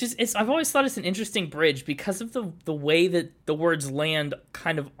 Which is, I've always thought it's an interesting bridge because of the way that the words land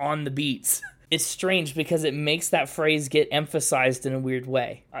kind of on the beats. It's strange because it makes that phrase get emphasized in a weird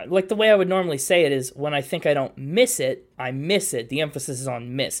way. Like the way I would normally say it is, when I think I don't miss it, I miss it. The emphasis is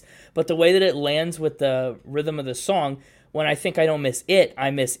on miss. But the way that it lands with the rhythm of the song, when I think I don't miss it,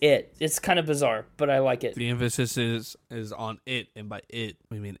 I miss it. It's kind of bizarre, but I like it. The emphasis is on it, and by it,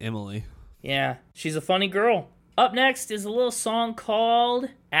 we mean Emily. Yeah, she's a funny girl. Up next is a little song called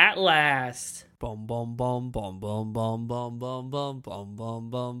At Last. Bum bum bum bum bum bum bum bum bum bum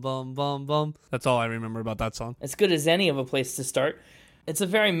bum bum bum bum bum. That's all I remember about that song. As good as any of a place to start. It's a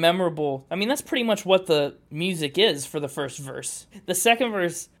very memorable... I mean, that's pretty much what the music is for the first verse. The second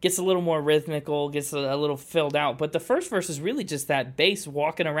verse gets a little more rhythmical, gets a little filled out, but the first verse is really just that bass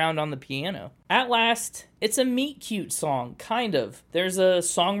walking around on the piano. At Last, it's a meet-cute song, kind of. There's a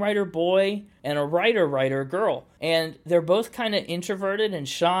songwriter boy and a writer girl, and they're both kind of introverted and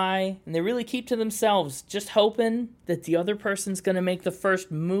shy, and they really keep to themselves, just hoping that the other person's going to make the first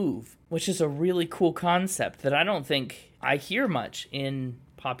move, which is a really cool concept that I don't think I hear much in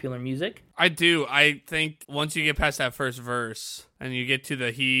popular music. I do. I think once you get past that first verse and you get to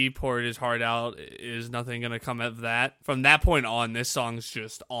the he poured his heart out, is nothing going to come of that. From that point on, this song's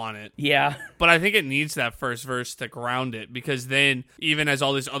just on it. Yeah. But I think it needs that first verse to ground it, because then even as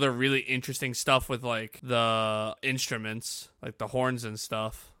all this other really interesting stuff with like the instruments, like the horns and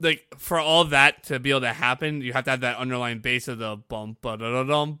stuff, like for all that to be able to happen, you have to have that underlying bass of the bum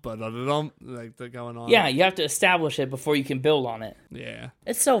ba-da-da-dum ba-da-da-dum, like the going on. Yeah, you have to establish it before you can build on it. Yeah.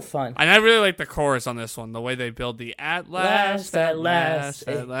 It's so fun. And I really like the chorus on this one, the way they build the at last, at last,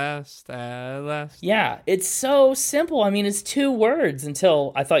 at last, at last. Yeah, it's so simple. I mean, it's 2 words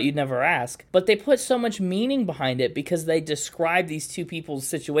until I thought you'd never ask. But they put so much meaning behind it because they describe these two people's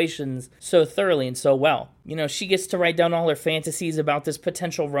situations so thoroughly and so well. You know, she gets to write down all her fantasies about this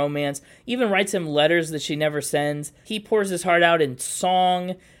potential romance, even writes him letters that she never sends. He pours his heart out in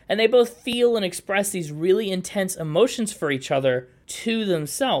song, and they both feel and express these really intense emotions for each other to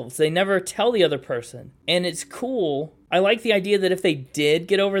themselves. They never tell the other person. And it's cool. I like the idea that if they did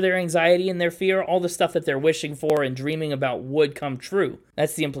get over their anxiety and their fear, all the stuff that they're wishing for and dreaming about would come true.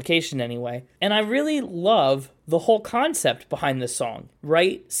 That's the implication anyway. And I really love the whole concept behind this song,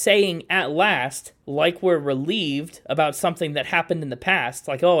 right? Saying at last, like we're relieved about something that happened in the past,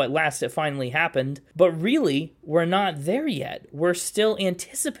 like, oh, at last it finally happened. But really, we're not there yet. We're still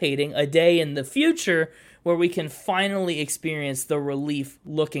anticipating a day in the future where we can finally experience the relief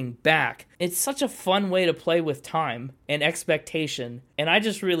looking back. It's such a fun way to play with time and expectation, and I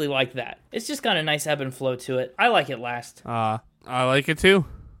just really like that. It's just got a nice ebb and flow to it. I like It Last. I like it too.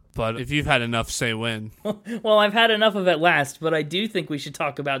 But if you've had enough, say when. Well, I've had enough of At Last, but I do think we should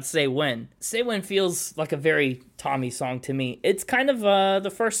talk about Say When. Say When feels like a very Tommy song to me. It's kind of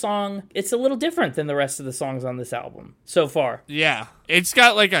the first song. It's a little different than the rest of the songs on this album so far. Yeah. It's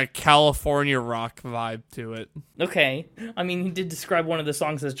got like a California rock vibe to it. Okay. I mean, he did describe one of the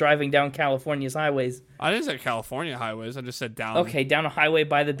songs as driving down California's highways. I didn't say California highways. I just said down. Okay, down a highway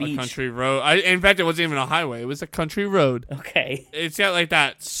by the beach. A country road. In fact, it wasn't even a highway. It was a country road. Okay. It's got like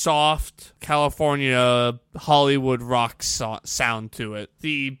that soft California Hollywood rock sound to it.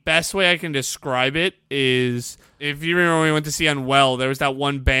 The best way I can describe it is, if you remember when we went to see Unwell, there was that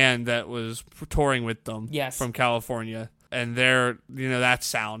one band that was touring with them. Yes. From California. And they're, that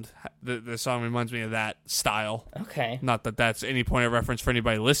sound, the song reminds me of that style. Okay. Not that that's any point of reference for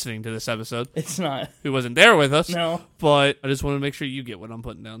anybody listening to this episode. It's not. Who wasn't there with us. No. But I just want to make sure you get what I'm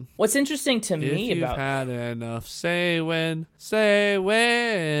putting down. What's interesting to me If you've had enough, say when, say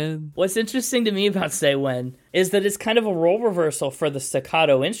when. What's interesting to me about Say When is that it's kind of a role reversal for the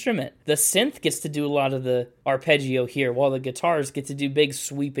staccato instrument. The synth gets to do a lot of the arpeggio here, while the guitars get to do big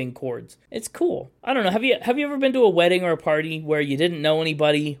sweeping chords. It's cool. I don't know. Have you ever been to a wedding or a party where you didn't know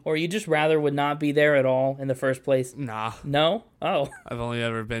anybody, or you just rather would not be there at all in the first place? Nah. No? Oh. I've only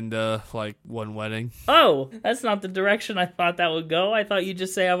ever been to, like, one wedding. Oh, that's not the direction I thought that would go. I thought you'd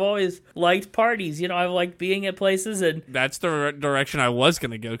just say I've always liked parties. You know, I've liked being at places and... That's the direction I was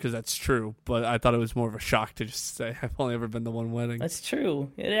going to go, because that's true. But I thought it was more of a shock to just say I've only ever been to one wedding. That's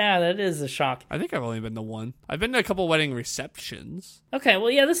true. Yeah, that is a shock. I think I've only been to one. I've been to a couple wedding receptions. Okay, well,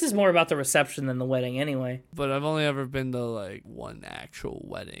 yeah, this is more about the reception than the wedding anyway. But I've only ever been to, like, one actual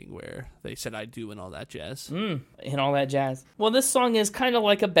wedding where they said I do and all that jazz. And all that jazz. Well, this song is kind of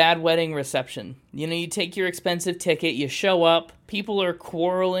like a bad wedding reception. You know, you take your expensive ticket, you show up, people are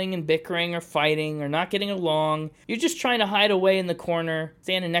quarreling and bickering or fighting or not getting along. You're just trying to hide away in the corner,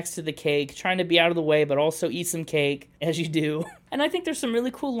 standing next to the cake, trying to be out of the way, but also eat some cake, as you do. And I think there's some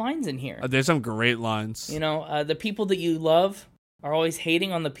really cool lines in here. There's some great lines. You know, the people that you love are always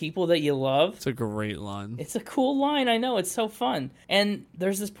hating on the people that you love. It's a great line. It's a cool line, I know, it's so fun. And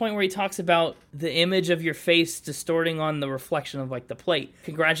there's this point where he talks about the image of your face distorting on the reflection of, like, the plate.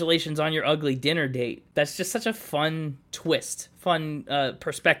 Congratulations on your ugly dinner date. That's just such a fun twist. Fun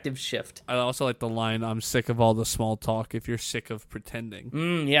perspective shift. I also like the line, I'm sick of all the small talk if you're sick of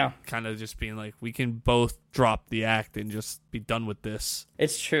pretending. Yeah. Kind of just being like, we can both drop the act and just be done with this.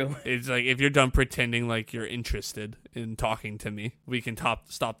 It's true. It's like, if you're done pretending like you're interested in talking to me, we can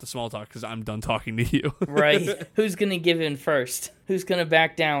stop the small talk because I'm done talking to you. Right. Who's going to give in first? Who's going to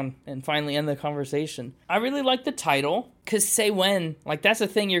back down and finally end the conversation? I really like the title, because say when, like, that's a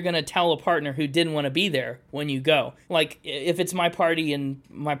thing you're going to tell a partner who didn't want to be there when you go. Like, if it's my party and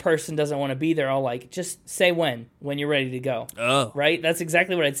my person doesn't want to be there, I'll, like, just say when you're ready to go. Oh. Right? That's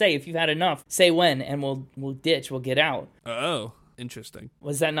exactly what I'd say. If you've had enough, say when, and we'll ditch, we'll get out. Oh. Interesting.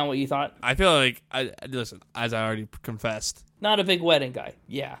 Was that not what you thought? I feel like, listen, as I already confessed. Not a big wedding guy.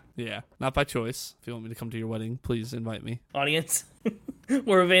 Yeah. Yeah. Not by choice. If you want me to come to your wedding, please invite me. Audience,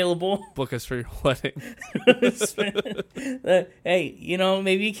 we're available. Book us for your wedding. Hey, you know,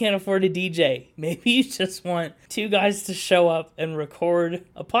 maybe you can't afford a DJ. Maybe you just want two guys to show up and record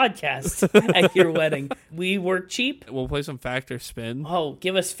a podcast at your wedding. We work cheap. We'll play some fact or spin. Oh,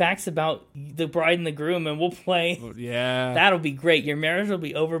 give us facts about the bride and the groom and we'll play. Yeah. That'll be great. Your marriage will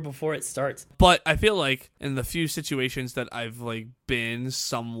be over before it starts. But I feel like in the few situations that I've, like, been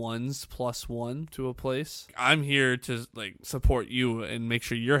someone's plus one to a place, I'm here to, like, support you and make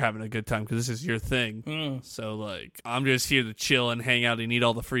sure you're having a good time because this is your thing. So, like, I'm just here to chill and hang out and eat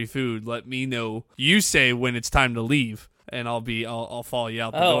all the free food. Let me know. You say when it's time to leave. And I'll follow you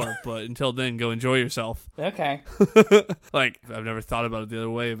out the door. But until then, go enjoy yourself. Okay. Like, I've never thought about it the other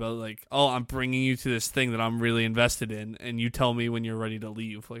way, about, like, oh, I'm bringing you to this thing that I'm really invested in, and you tell me when you're ready to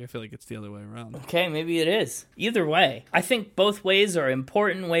leave. Like, I feel like it's the other way around. Okay, maybe it is. Either way, I think both ways are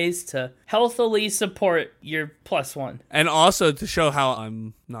important ways to healthily support your plus one. And also to show how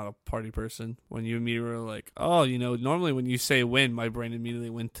I'm not a party person. When you and me were like, oh, you know, normally when you say when, my brain immediately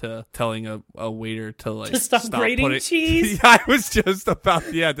went to telling a waiter to, like, to stop grating cheese. Yeah, I was just about,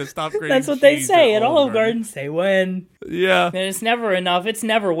 to stop grating cheese. That's what they say at Olive Garden. Say when. Yeah. And it's never enough. It's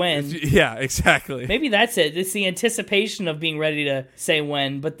never when. Yeah, exactly. Maybe that's it. It's the anticipation of being ready to say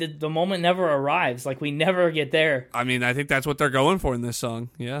when, but the moment never arrives. Like, we never get there. I mean, I think that's what they're going for in this song.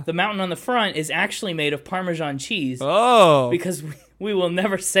 Yeah. The mountain on the front is actually made of Parmesan cheese. Oh. Because we will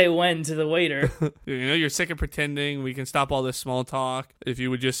never say when to the waiter. You know, you're sick of pretending. We can stop all this small talk if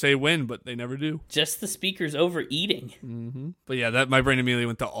you would just say when, but they never do. Just the speakers overeating. Mm-hmm. But yeah, that my brain immediately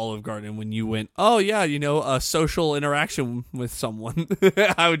went to Olive Garden when you went, oh yeah, you know, a social interaction with someone.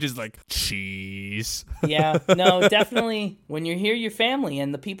 I would just like, cheese. Yeah, no, definitely. When you're here, your family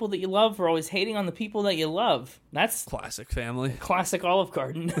and the people that you love are always hating on the people that you love. That's classic family. Classic Olive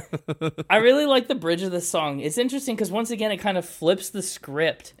Garden. I really like the bridge of this song. It's interesting because once again, it kind of flips the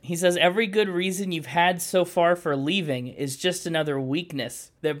script. He says, every good reason you've had so far for leaving is just another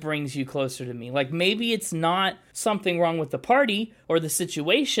weakness that brings you closer to me. Like, maybe it's not something wrong with the party or the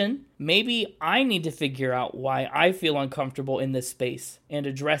situation. Maybe I need to figure out why I feel uncomfortable in this space and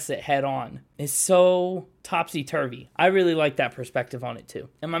address it head on. It's so topsy-turvy. I really like that perspective on it too.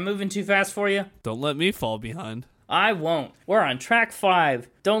 Am I moving too fast for you? Don't let me fall behind. I won't. We're on track 5.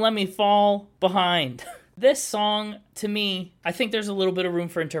 Don't let me fall behind. This song, to me, I think there's a little bit of room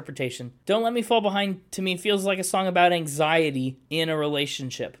for interpretation. Don't Let Me Fall Behind, to me, feels like a song about anxiety in a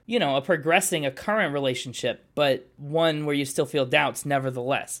relationship. You know, a current relationship, but one where you still feel doubts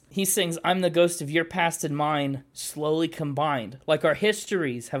nevertheless. He sings, I'm the ghost of your past and mine, slowly combined. Like our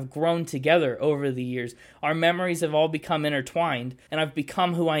histories have grown together over the years. Our memories have all become intertwined, and I've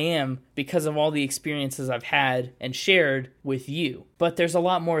become who I am because of all the experiences I've had and shared with you. But there's a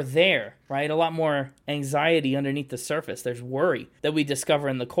lot more there, right? A lot more anxiety underneath the surface. There's worry that we discover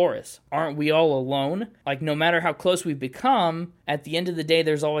in the chorus. Aren't we all alone? Like, no matter how close we've become, at the end of the day,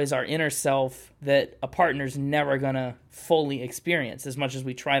 there's always our inner self that a partner's never gonna fully experience as much as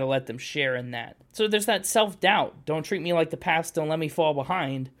we try to let them share in that. So there's that self-doubt. Don't treat me like the past, don't let me fall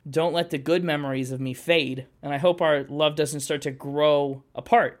behind. Don't let the good memories of me fade. And I hope our love doesn't start to grow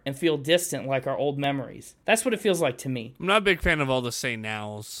apart and feel distant like our old memories. That's what it feels like to me. I'm not a big fan of all the say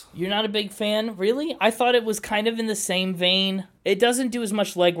nows. You're not a big fan? Really? I thought it was kind of in the same vein. It doesn't do as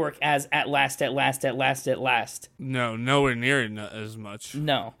much legwork as at last, at last, at last, at last. No, nowhere near as much.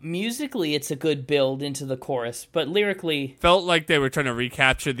 No. Musically, it's a good build into the chorus, but lyrically... Felt like they were trying to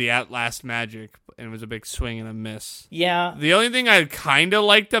recapture the at last magic, and it was a big swing and a miss. Yeah. The only thing I kind of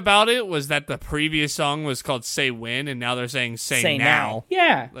liked about it was that the previous song was called Say When, and now they're saying Say Now.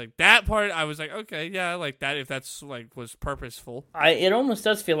 Yeah. Like, that part, I was like, okay, yeah, I like that, if that's, like, was purposeful. It almost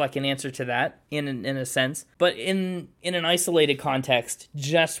does feel like an answer to that, in a sense. But in an isolated context,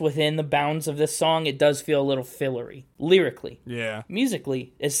 just within the bounds of this song, it does feel a little fillery. Lyrically. Yeah.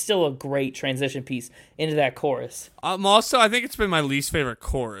 Musically, it's still a great transition piece into that chorus. Also, I think it's been my least favorite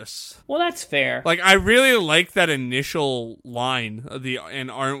chorus. Well, that's fair. Like, I really like that initial line,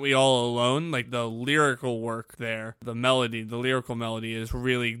 and aren't we all alone? Like, the lyrical work there, the lyrical melody is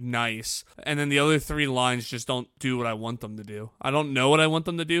really nice. And then the other three lines just don't do what I want them to do. I don't know what I want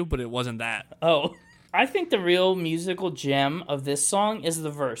them to do, but it wasn't that. Oh. I think the real musical gem of this song is the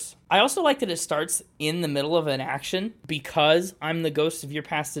verse. I also like that it starts in the middle of an action, because I'm the ghost of your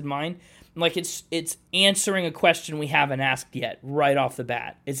past and mine. Like, it's answering a question we haven't asked yet, right off the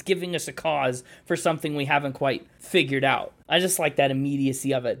bat. It's giving us a cause for something we haven't quite figured out. I just like that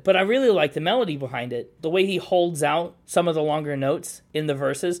immediacy of it. But I really like the melody behind it. The way he holds out some of the longer notes in the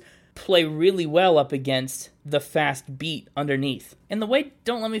verses play really well up against the fast beat underneath. And the way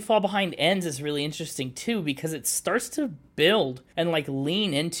Don't Let Me Fall Behind ends is really interesting too, because it starts to build and like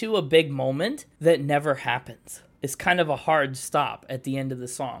lean into a big moment that never happens. It's kind of a hard stop at the end of the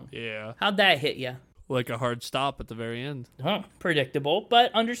song. Yeah. How'd that hit you? Like a hard stop at the very end. Oh, predictable,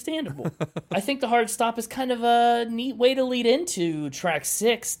 but understandable. I think the hard stop is kind of a neat way to lead into track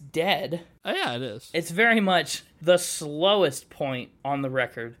 6, Dead. Oh, yeah, it is. It's very much the slowest point on the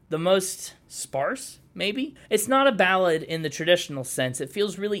record. The most sparse, maybe? It's not a ballad in the traditional sense. It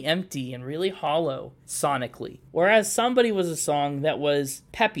feels really empty and really hollow sonically. Whereas Somebody was a song that was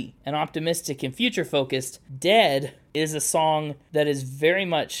peppy and optimistic and future-focused, Dead is a song that is very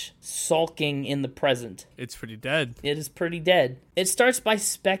much sulking in the present. It's pretty dead. It is pretty dead. It starts by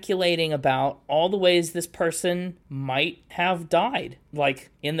speculating about all the ways this person might have died.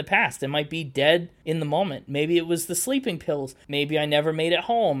 Like, in the past, it might be dead in the moment. Maybe it was the sleeping pills. Maybe I never made it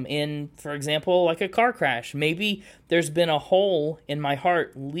home in, for example, like a car crash. Maybe there's been a hole in my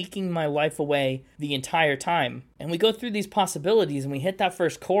heart leaking my life away the entire time. And we go through these possibilities and we hit that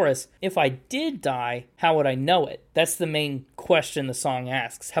first chorus. If I did die, how would I know it? That's the main question the song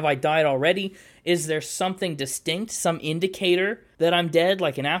asks. Have I died already? Is there something distinct, some indicator that I'm dead,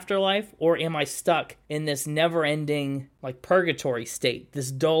 like an afterlife? Or am I stuck in this never-ending, like, purgatory state,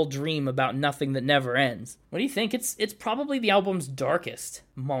 this dull dream about nothing that never ends? What do you think? It's probably the album's darkest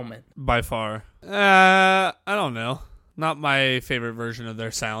moment. By far. I don't know. Not my favorite version of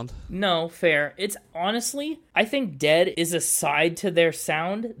their sound. No, fair. It's honestly, I think Dead is a side to their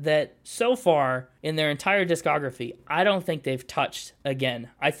sound that so far in their entire discography, I don't think they've touched again.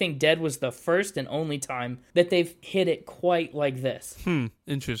 I think Dead was the first and only time that they've hit it quite like this.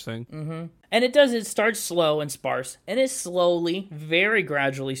 Interesting. Mm-hmm. And it starts slow and sparse, and it slowly, very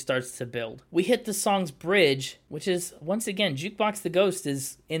gradually starts to build. We hit the song's bridge, which is, once again, Jukebox the Ghost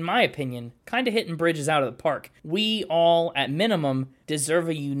is, in my opinion, kind of hitting bridges out of the park. We all, at minimum, deserve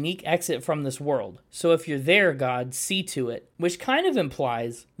a unique exit from this world. So if you're there, God, see to it. Which kind of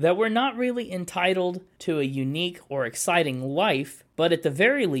implies that we're not really entitled to a unique or exciting life, but at the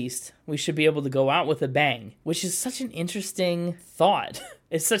very least, we should be able to go out with a bang, which is such an interesting thought.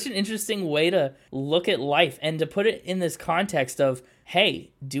 It's such an interesting way to look at life and to put it in this context of,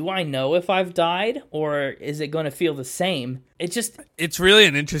 hey, do I know if I've died or is it going to feel the same? It's really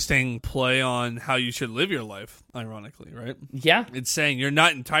an interesting play on how you should live your life, ironically, right? Yeah. It's saying you're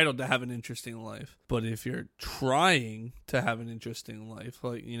not entitled to have an interesting life, but if you're trying to have an interesting life,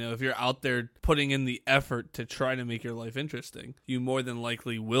 like, you know, if you're out there putting in the effort to try to make your life interesting, you more than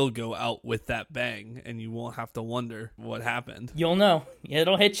likely will go out with that bang and you won't have to wonder what happened. You'll know.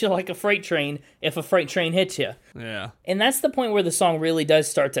 It'll hit you like a freight train if a freight train hits you. Yeah. And that's the point where the song really does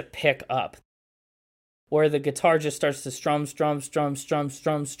start to pick up, where the guitar just starts to strum,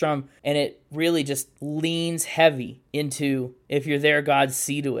 and it really just leans heavy into If You're There, God,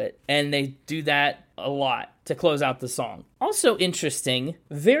 See to It. And they do that a lot to close out the song. Also interesting,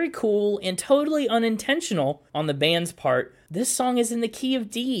 very cool, and totally unintentional on the band's part, this song is in the key of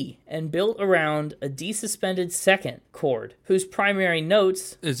D and built around a D suspended second chord, whose primary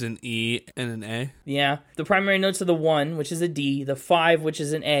notes is an E and an A. Yeah, the primary notes are the 1, which is a D, the 5, which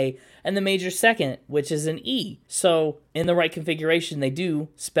is an A, and the major second, which is an E. So, in the right configuration, they do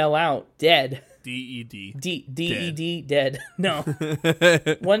spell out dead. D-E-D. D-E-D, dead. No.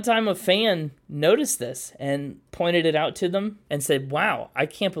 One time a fan noticed this and pointed it out to them and said, wow, I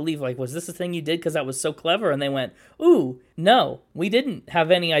can't believe, was this the thing you did because that was so clever? And they went, ooh, no, we didn't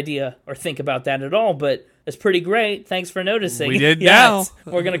have any idea or think about that at all, but it's pretty great. Thanks for noticing. We did now.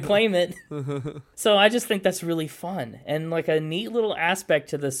 We're going to claim it. So I just think that's really fun and a neat little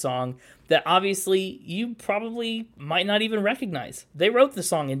aspect to this song that obviously you probably might not even recognize. They wrote the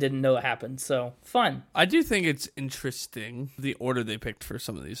song and didn't know it happened, so fun. I do think it's interesting the order they picked for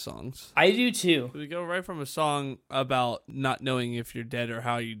some of these songs. I do too. We go right from a song about not knowing if you're dead or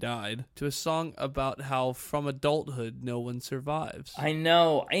how you died to a song about how from adulthood no one survives. I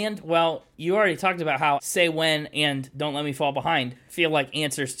know. And, well, you already talked about how Say When and Don't Let Me Fall Behind feel like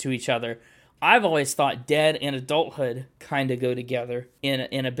answers to each other. I've always thought dead and adulthood kind of go together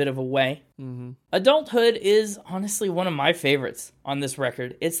in a bit of a way. Mm-hmm. Adulthood is honestly one of my favorites on this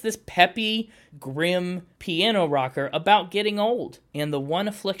record. It's this peppy, grim piano rocker about getting old and the one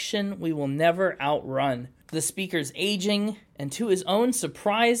affliction we will never outrun. The speaker's aging, and to his own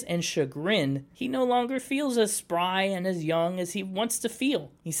surprise and chagrin, he no longer feels as spry and as young as he wants to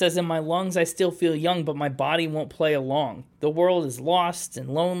feel. He says, in my lungs I still feel young, but my body won't play along. The world is lost and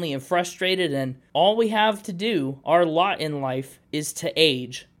lonely and frustrated, and all we have to do, our lot in life, is to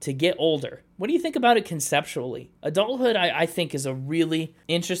age, to get older. What do you think about it conceptually? Adulthood, I think, is a really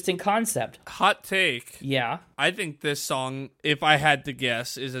interesting concept. Hot take. Yeah. I think this song, if I had to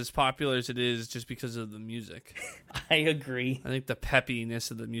guess, is as popular as it is just because of the music. I agree. I think the peppiness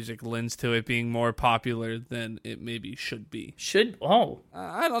of the music lends to it being more popular than it maybe should be.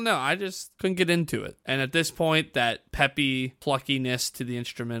 I don't know. I just couldn't get into it. And at this point, that peppy pluckiness to the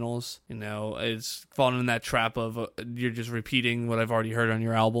instrumentals, is falling in that trap of you're just repeating what I've already heard on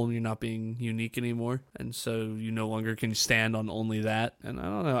your album. You're not being unique anymore. And so you no longer can stand on only that. And I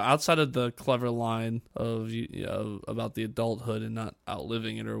don't know. Outside of the clever line of about the adulthood and not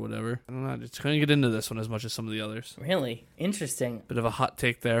outliving it or whatever, I don't know. I just couldn't get into this one as much as some of the others. Really? Interesting. Bit of a hot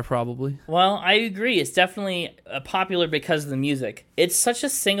take there, probably. Well, I agree. It's definitely popular because of the music. It's such a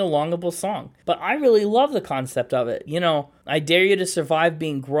sing-alongable song, but I really love the concept of it. I dare you to survive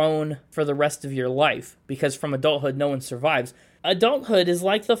being grown for the rest of your life, because from adulthood, no one survives. Adulthood is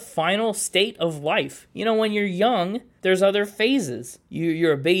like the final state of life. When you're young, there's other phases.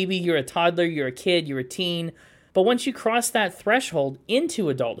 You're a baby, you're a toddler, you're a kid, you're a teen. But once you cross that threshold into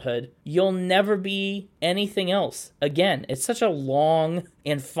adulthood, you'll never be anything else again. It's such a long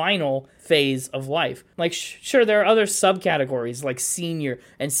and final phase of life. Sure, there are other subcategories like senior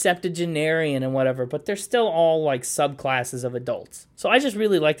and septuagenarian and whatever, but they're still all subclasses of adults. So I just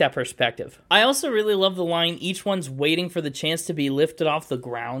really like that perspective. I also really love the line, each one's waiting for the chance to be lifted off the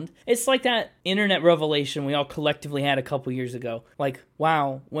ground. It's like that internet revelation we all collectively had a couple years ago.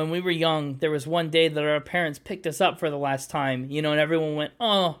 Wow, when we were young, there was one day that our parents picked us up for the last time, and everyone went,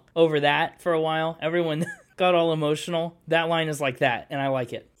 oh, over that for a while. Everyone got all emotional. That line is like that, and I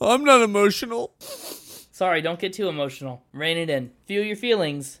like it. I'm not emotional. Sorry, don't get too emotional. Rein it in. Feel your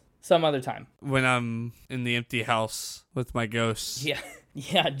feelings some other time. When I'm in the empty house with my ghosts.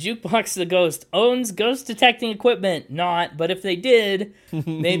 Yeah, Jukebox the Ghost owns ghost detecting equipment. Not, but if they did,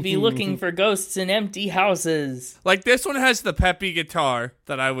 they'd be looking for ghosts in empty houses. This one has the peppy guitar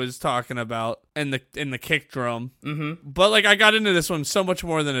that I was talking about and the kick drum. Mm-hmm. But I got into this one so much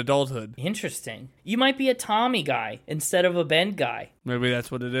more than adulthood. Interesting. You might be a Tommy guy instead of a Ben guy. Maybe that's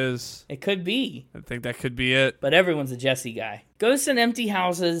what it is. It could be. I think that could be it. But everyone's a Jesse guy. Ghosts in empty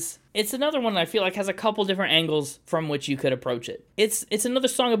houses. It's another one I feel like has a couple different angles from which you could approach it. It's another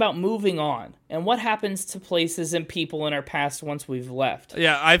song about moving on and what happens to places and people in our past once we've left.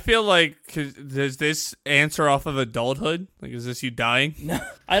 Yeah, I feel does this answer off of adulthood? Is this you dying? No,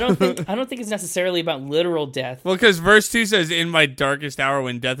 I don't think it's necessarily about literal death. Well, because verse 2 says, in my darkest hour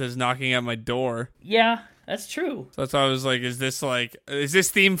when death is knocking at my door. Yeah. That's true. So that's why I was is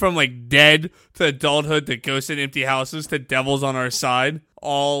this theme from Dead to adulthood to Ghosts in Empty Houses to Devils on Our Side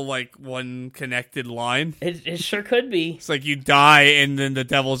all like one connected line. It sure could be. It's like you die and then the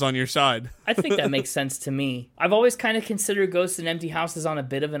devil's on your side. I think that makes sense to me. I've always kind of considered Ghosts and Empty Houses on a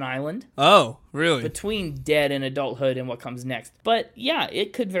bit of an island Oh, really? between Dead and Adulthood and what comes next. But yeah,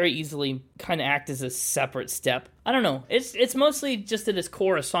 it could very easily kind of act as a separate step. I don't know. It's mostly just at its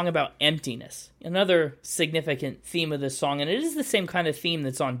core a song about emptiness. Another significant theme of this song, and it is the same kind of theme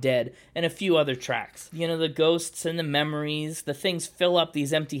that's on Dead and a few other tracks. You know, the ghosts and the memories, the things fill up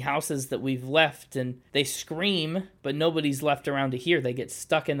these empty houses that we've left, and they scream, but nobody's left around to hear. They get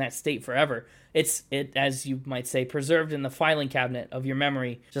stuck in that state forever. It's, as you might say, preserved in the filing cabinet of your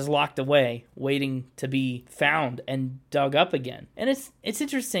memory, just locked away, waiting to be found and dug up again. And it's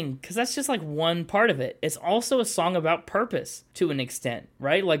interesting, because that's just like one part of it. It's also a song about purpose, to an extent,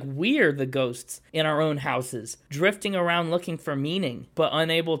 right? Like, we're the ghosts in our own houses, drifting around looking for meaning, but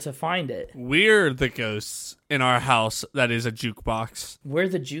unable to find it. We're the ghosts in our house that is a jukebox. We're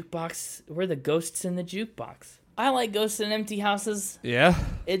the jukebox, we're the ghosts in the jukebox. I like Ghosts in Empty Houses. Yeah?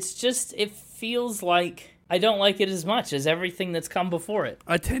 It's just, it feels like I don't like it as much as everything that's come before it.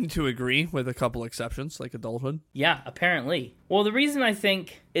 I tend to agree with a couple exceptions, like Adulthood. Yeah, apparently. Well, the reason I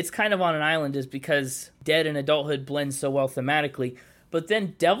think it's kind of on an island is because Dead and Adulthood blend so well thematically. But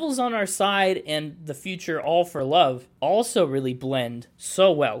then Devil's on Our Side and the future All for Love also really blend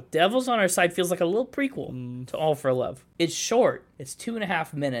so well. Devil's on Our Side feels like a little prequel to All for Love. It's short. It's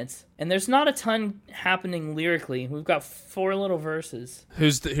 2.5 minutes. And there's not a ton happening lyrically. We've got 4 little verses. Who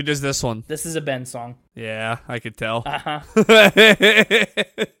does this one? This is a Ben song. Yeah, I could tell. Uh-huh.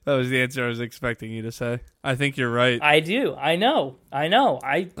 That was the answer I was expecting you to say. I think you're right. I do. I know.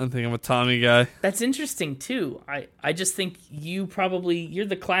 I think I'm a Tommy guy. That's interesting too. I just think you're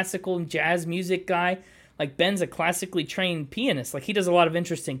the classical jazz music guy. Like, Ben's a classically trained pianist. Like, he does a lot of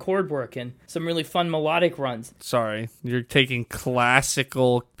interesting chord work and some really fun melodic runs. Sorry, you're taking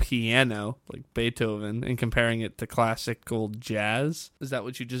classical piano, like Beethoven, and comparing it to classical jazz? Is that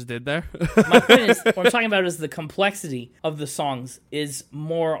what you just did there? My point is, what I'm talking about is the complexity of the songs is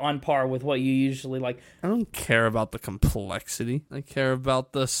more on par with what you usually like. I don't care about the complexity. I care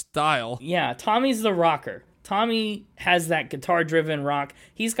about the style. Yeah, Tommy's the rocker. Tommy has that guitar-driven rock.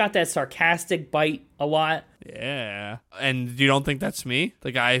 He's got that sarcastic bite a lot. Yeah. And you don't think that's me?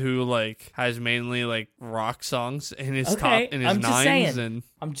 The guy who, like, has mainly, like, rock songs in his nines and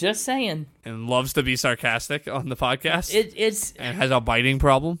I'm just saying. And loves to be sarcastic on the podcast? It's and has a biting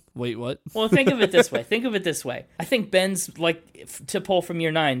problem? Wait, what? Well, think of it this way. I think Ben's, like, to pull from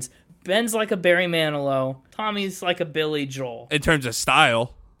your nines, Ben's like a Barry Manilow. Tommy's like a Billy Joel. In terms of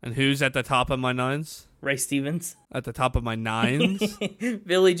style. And who's at the top of my nines? Ray Stevens. At the top of my nines?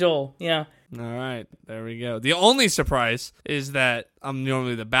 Billy Joel, yeah. All right, there we go. The only surprise is that I'm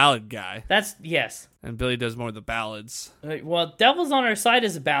normally the ballad guy. Yes. And Billy does more of the ballads. Well, Devil's on Our Side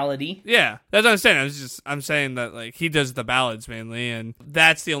is a ballady. Yeah, that's what I'm saying. I'm saying that, like, he does the ballads mainly, and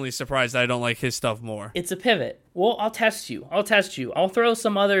that's the only surprise that I don't like his stuff more. It's a pivot. Well, I'll test you. I'll throw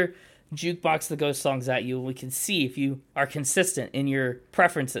some other Jukebox the Ghost songs at you. We can see if you are consistent in your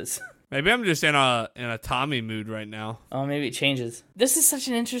preferences. Maybe I'm just in a Tommy mood right now. Oh, maybe it changes. This is such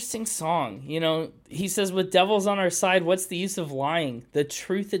an interesting song. You know, he says, with devils on our side, what's the use of lying? The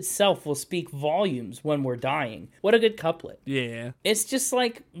truth itself will speak volumes when we're dying. What a good couplet. Yeah. It's just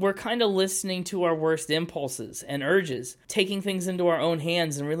like we're kind of listening to our worst impulses and urges, taking things into our own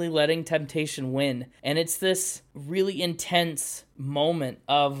hands and really letting temptation win. And it's this really intense moment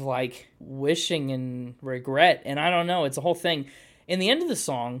of, like, wishing and regret. And I don't know, it's a whole thing. In the end of the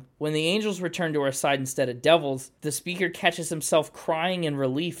song, when the angels return to our side instead of devils, the speaker catches himself crying in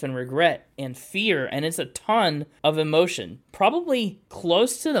relief and regret and fear, and it's a ton of emotion. Probably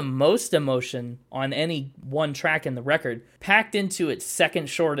close to the most emotion on any one track in the record, packed into its second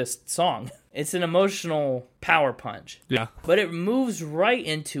shortest song. It's an emotional power punch. Yeah. But it moves right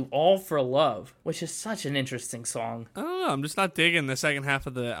into All for Love, which is such an interesting song. I don't know. I'm just not digging the second half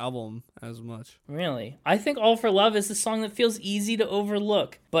of the album as much. Really? I think All for Love is a song that feels easy to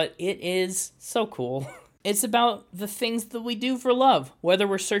overlook, but it is so cool. It's about the things that we do for love. Whether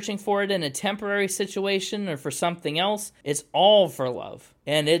we're searching for it in a temporary situation or for something else, it's all for love.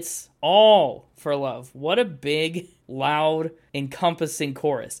 And it's all for love. What a big, loud, encompassing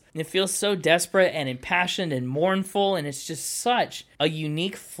chorus. It feels so desperate and impassioned and mournful, and it's just such a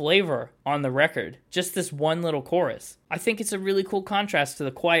unique flavor on the record. Just this one little chorus. I think it's a really cool contrast to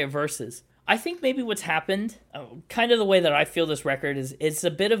the quiet verses. I think maybe what's happened, kind of the way that I feel this record is, it's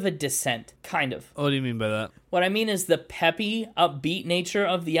a bit of a descent, kind of. What do you mean by that? What I mean is the peppy, upbeat nature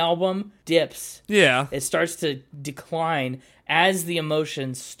of the album dips. Yeah. It starts to decline as the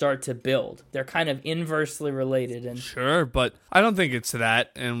emotions start to build. They're kind of inversely related. And Sure, but I don't think it's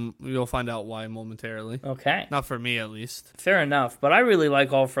that, and you'll find out why momentarily. okay, Not for me, at least. fair enough. But I really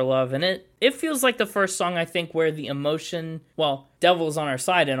like All for Love, and it feels like the first song, I think, where the emotion, well, Devil's on Our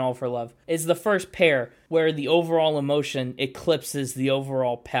Side in All for Love, is the first pair where the overall emotion eclipses the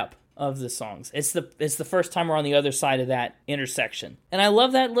overall pep of the songs. It's the first time we're on the other side of that intersection. And I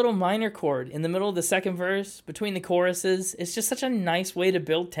love that little minor chord in the middle of the second verse between the choruses. It's just such a nice way to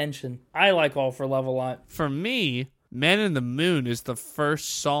build tension. I like All for Love a lot. For me, Man in the Moon is the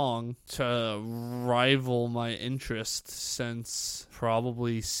first song to rival my interest since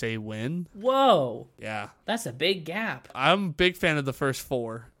probably Say When. Whoa, Yeah. that's a big gap. I'm a big fan of the first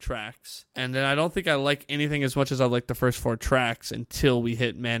 4 tracks. And then I don't think I like anything as much as I like the first 4 tracks until we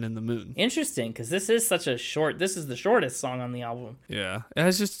hit Man in the Moon. Interesting, because this is the shortest song on the album. Yeah. It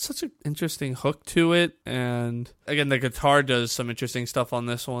has just such an interesting hook to it. And again, the guitar does some interesting stuff on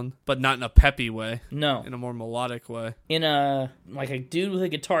this one, but not in a peppy way. No, In a more melodic way. in a, like a dude with a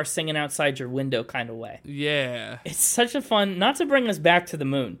guitar singing outside your window kind of way. Yeah. It's such a fun, not to bring us back to the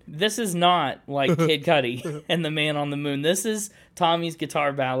moon. This is not like Kid Cudi and the Man on the Moon. This is Tommy's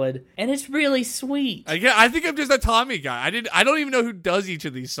guitar ballad, and it's really sweet. I think I'm just a Tommy guy. I don't even know who does each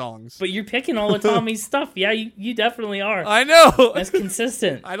of these songs. But you're picking all of Tommy's stuff. Yeah, you definitely are. I know. That's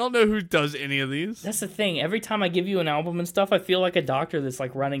consistent. I don't know who does any of these. That's the thing. Every time I give you an album and stuff, I feel like a doctor that's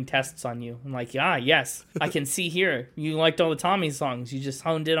like running tests on you. I'm like, yes, I can see here. You liked all the Tommy songs. You just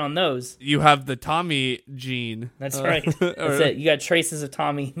honed in on those. You have the Tommy gene. That's right. That's it. You got traces of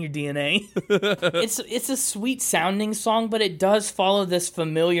Tommy in your DNA. It's a sweet sounding song, but it does follow this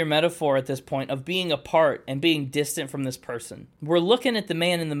familiar metaphor at this point of being apart and being distant from this person. We're looking at the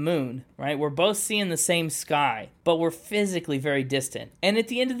Man in the Moon, right? We're both seeing the same sky, but we're physically very distant. And at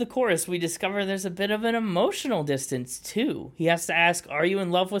the end of the chorus, we discover there's a bit of an emotional distance too. He has to ask, are you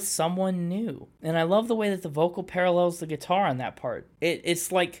in love with someone new? And I love the way that the vocal parallels the guitar on that part.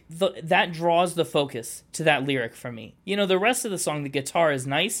 It's like that draws the focus to that lyric for me. You know, the rest of the song, the guitar is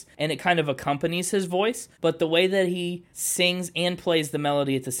nice and it kind of accompanies his voice, but the way that he sings and plays the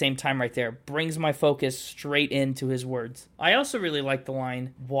melody at the same time right there brings my focus straight into his words. I also really like the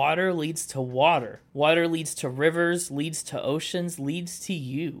line, water leads to water. Water leads to rivers, leads to oceans, leads to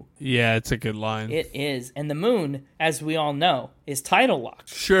you. Yeah, it's a good line. It is. And the moon, as we all know, is tidal locked.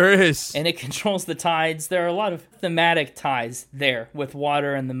 Sure is. And it controls the tides. There are a lot of thematic ties there with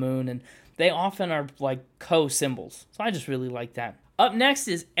water and the moon, and they often are like co-symbols. So I just really like that. Up next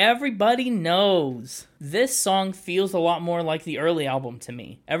is Everybody Knows. This song feels a lot more like the early album to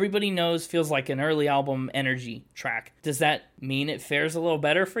me. Everybody Knows feels like an early album energy track. Does that mean it fares a little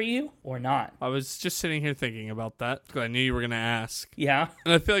better for you or not? I was just sitting here thinking about that because I knew you were going to ask. Yeah?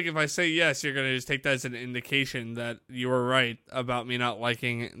 And I feel like if I say yes, you're going to just take that as an indication that you were right about me not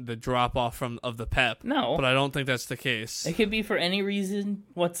liking the drop-off of the pep. No. But I don't think that's the case. It could be for any reason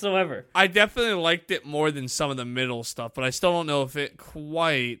whatsoever. I definitely liked it more than some of the middle stuff, but I still don't know if it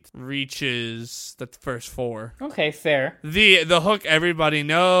quite reaches the first 4. Okay, fair. The hook, everybody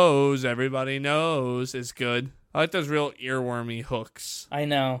knows is good. I like those real earwormy hooks. I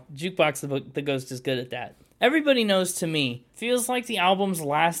know. Jukebox the Ghost is good at that. Everybody Knows to me feels like the album's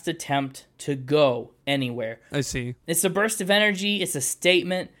last attempt to go anywhere. I see. It's a burst of energy. It's a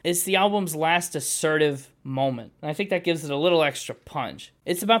statement. It's the album's last assertive moment. And I think that gives it a little extra punch.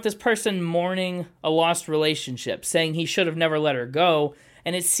 It's about this person mourning a lost relationship, saying he should have never let her go.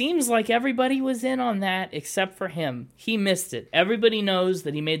 And it seems like everybody was in on that except for him. He missed it. Everybody knows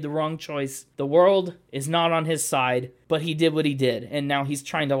that he made the wrong choice. The world is not on his side, but he did what he did. And now he's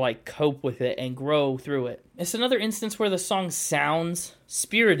trying to like cope with it and grow through it. It's another instance where the song sounds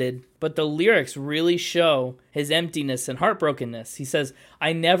spirited, but the lyrics really show his emptiness and heartbrokenness. He says,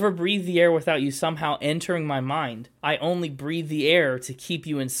 I never breathe the air without you somehow entering my mind. I only breathe the air to keep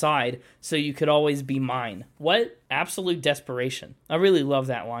you inside so you could always be mine. What absolute desperation. I really love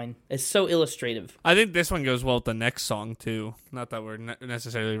that line. It's so illustrative. I think this one goes well with the next song, too. Not that we're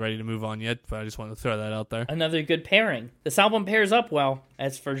necessarily ready to move on yet, but I just want to throw that out there. Another good pairing. This album pairs up well,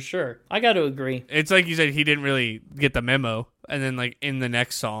 that's for sure. I got to agree. It's like you said, he didn't really get the memo. And then, like, in the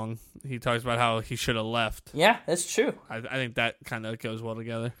next song, he talks about how he should have left. Yeah, that's true. I think that kind of goes well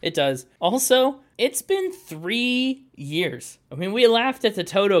together. It does. Also, It's been 3 years. I mean, we laughed at the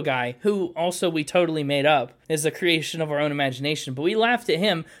Toto guy, who also we totally made up is a creation of our own imagination, but we laughed at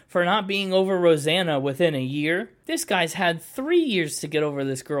him for not being over Rosanna within a year. This guy's had 3 years to get over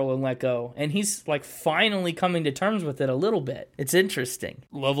this girl and let go, and he's like finally coming to terms with it a little bit. It's interesting.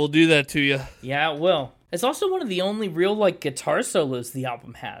 Love will do that to you. Yeah, it will. It's also one of the only real like guitar solos the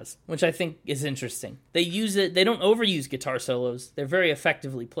album has, which I think is interesting. They don't overuse guitar solos. They're very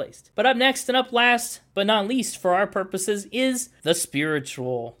effectively placed. But up next and up last, but not least for our purposes, is The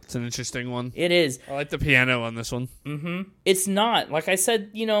Spiritual. It's an interesting one. It is. I like the piano on this one. It's not. Like I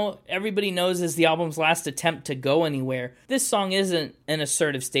said, everybody knows is the album's last attempt to go anywhere. This song isn't an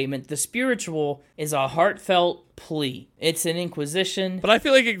assertive statement. The Spiritual is a heartfelt plea. It's an inquisition. But I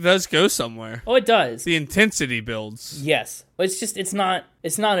feel like it does go somewhere. Oh, it does. The intensity builds. Yes. But it's not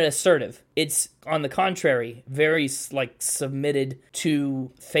assertive. It's, on the contrary, very submitted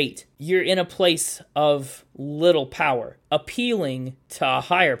to fate. You're in a place of little power, appealing to a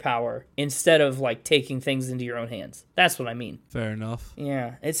higher power instead of taking things into your own hands. That's what I mean. Fair enough.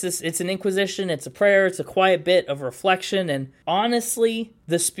 Yeah, it's an inquisition, it's a prayer, it's a quiet bit of reflection, and honestly,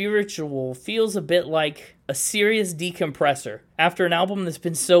 The Spiritual feels a bit like a serious decompressor after an album that's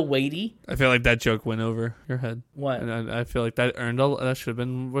been so weighty. I feel like that joke went over your head. What? And I feel like that should have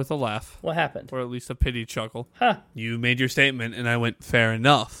been worth a laugh. What happened? Or at least a pity chuckle. Huh. You made your statement, and I went, fair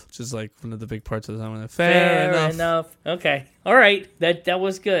enough. Which is one of the big parts of the song. Fair enough. Okay. All right. That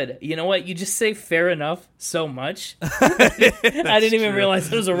was good. You know what? You just say fair enough so much. I didn't even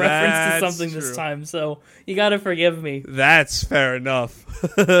realize it was a reference to something this time, so you gotta forgive me. That's fair enough.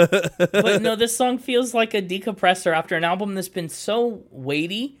 But no, this song feels like a decompressor after an album that's been so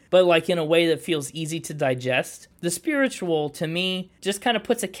weighty, but in a way that feels easy to digest. The Spiritual, to me, just kind of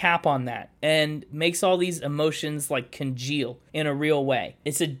puts a cap on that and makes all these emotions congeal in a real way.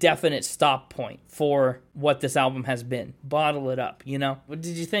 It's a definite stop point for what this album has been. Bottle it up, What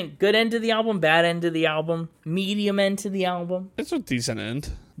did you think? Good end to the album? Bad end to the album? Medium end to the album? It's a decent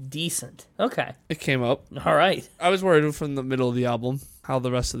end. Decent. Okay. It came up. All right. I was worried from the middle of the album how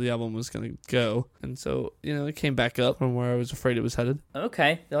the rest of the album was going to go. And so, it came back up from where I was afraid it was headed.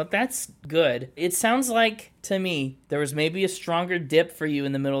 Okay. Well, that's good. It sounds like, to me, there was maybe a stronger dip for you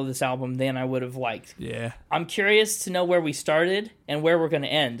in the middle of this album than I would have liked. Yeah. I'm curious to know where we started and where we're going to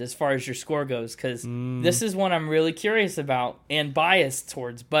end as far as your score goes, because this is one I'm really curious about and biased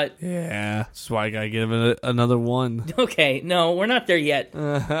towards, but... Yeah, that's why I got to give it another one. Okay, no, we're not there yet.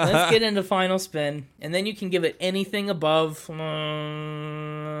 Let's get into final spin, and then you can give it anything above...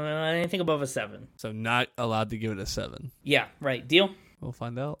 anything above a 7. So not allowed to give it a 7. Yeah, right. Deal? We'll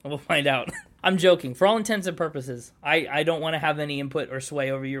find out. We'll find out. I'm joking. For all intents and purposes, I don't want to have any input or sway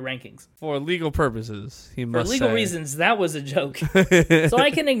over your rankings. For legal purposes, he must For legal say. reasons, that was a joke. So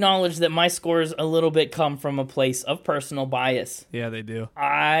I can acknowledge that my scores a little bit come from a place of personal bias. Yeah, they do.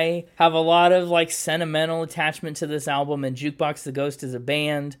 I have a lot of sentimental attachment to this album, and Jukebox the Ghost is a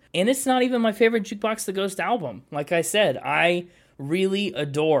band. And it's not even my favorite Jukebox the Ghost album. Like I said, I really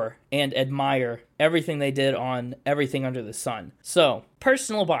adore and admire everything they did on Everything Under the Sun. So,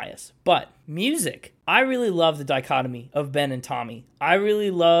 personal bias. But music. I really love the dichotomy of Ben and Tommy. I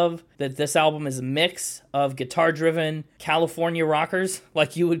really love that this album is a mix of guitar-driven California rockers,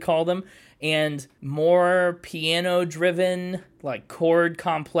 like you would call them, and more piano-driven, chord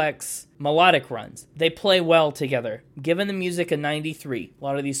complex melodic runs. They play well together. Given the music in 93, a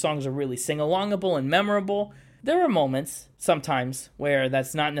lot of these songs are really sing-alongable and memorable. There are moments, sometimes, where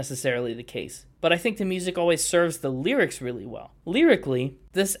that's not necessarily the case, but I think the music always serves the lyrics really well. Lyrically,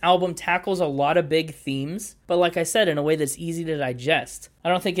 this album tackles a lot of big themes, but like I said, in a way that's easy to digest. I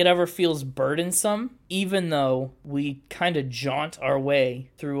don't think it ever feels burdensome, even though we kind of jaunt our way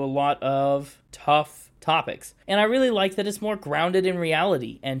through a lot of tough topics. And I really like that it's more grounded in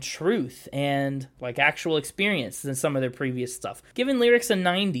reality and truth and actual experience than some of their previous stuff. Given lyrics a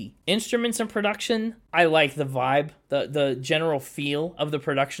 90, instruments and production, I like the vibe, the general feel of the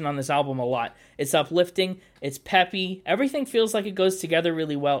production on this album a lot. It's uplifting, it's peppy, everything feels like it goes together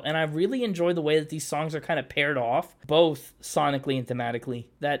really well, and I really enjoy the way that these songs are kind of paired off, both sonically and thematically.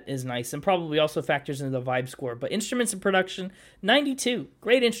 That is nice, and probably also factors into the vibe score. But instruments and production, 92.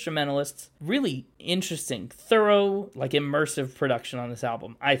 Great instrumentalists, really interesting, thorough, immersive production on this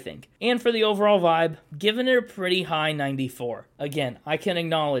album, I think. And for the overall vibe, giving it a pretty high 94. Again, I can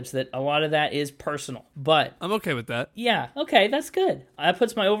acknowledge that a lot of that is personal, but I'm okay with that. that. Yeah, okay, that's good. That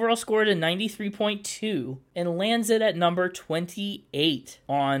puts my overall score to 93.2 and lands it at number 28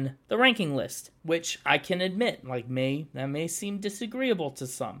 on the ranking list, which I can admit, that may seem disagreeable to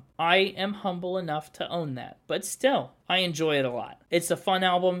some. I am humble enough to own that, but still, I enjoy it a lot. It's a fun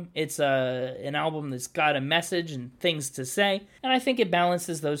album. It's an album that's got a message and things to say, and I think it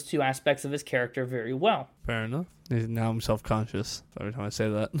balances those two aspects of his character very well. Fair enough. Now I'm self-conscious every time I say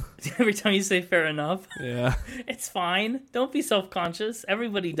that. Every time you say fair enough. Yeah. It's fine. Don't be self-conscious.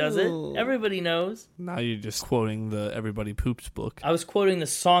 Everybody does it. Everybody knows. Now you're just quoting the Everybody Poops book. I was quoting the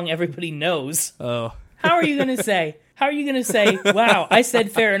song Everybody Knows. Oh. How are you going to say, wow, I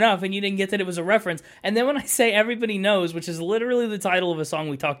said fair enough and you didn't get that it was a reference. And then when I say Everybody Knows, which is literally the title of a song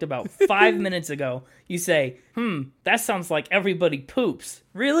we talked about 5 minutes ago, you say, that sounds like Everybody Poops.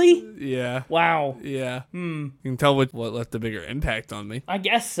 Really? Yeah. Wow. Yeah. You can tell what left the bigger impact on me. I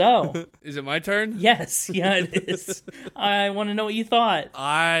guess so. Is it my turn? Yes. Yeah, it is. I want to know what you thought.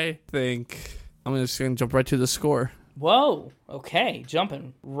 I think I'm just going to jump right to the score. Whoa. Okay.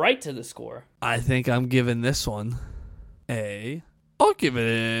 Jumping right to the score. I think I'm giving this one I'll give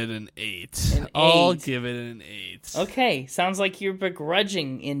it an 8. I'll give it an 8. Okay, sounds like you're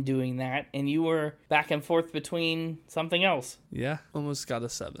begrudging in doing that, and you were back and forth between something else. Yeah, almost got a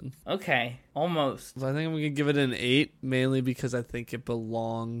 7. Okay, almost. So I think I'm going to give it an 8, mainly because I think it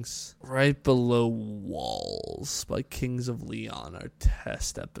belongs right below Walls by Kings of Leon, our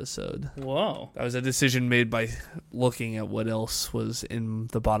test episode. Whoa. That was a decision made by looking at what else was in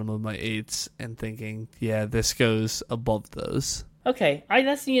the bottom of my 8s and thinking, yeah, this goes above those. Okay,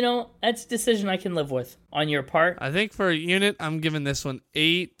 that's a decision I can live with on your part. I think for a unit, I'm giving this one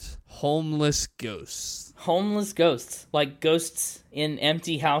 8 homeless ghosts. Homeless ghosts? Like ghosts in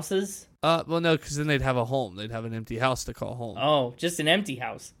empty houses? Well, no, because then they'd have a home. They'd have an empty house to call home. Oh, just an empty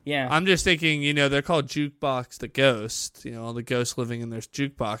house. Yeah. I'm just thinking, they're called Jukebox the Ghost. All the ghosts living in their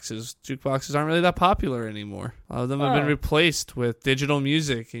jukeboxes. Jukeboxes aren't really that popular anymore. A lot of them have been replaced with digital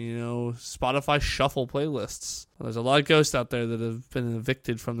music and, Spotify shuffle playlists. There's a lot of ghosts out there that have been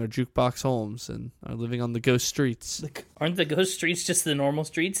evicted from their jukebox homes and are living on the ghost streets. Aren't the ghost streets just the normal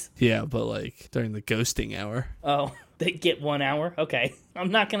streets? Yeah, but during the ghosting hour. Oh, they get 1 hour? Okay. I'm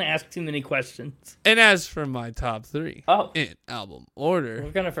not going to ask too many questions. And as for my top 3, in album order.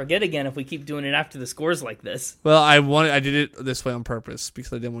 We're going to forget again if we keep doing it after the scores like this. Well, I did it this way on purpose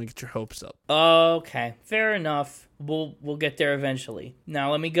because I didn't want to get your hopes up. Okay, fair enough. We'll get there eventually.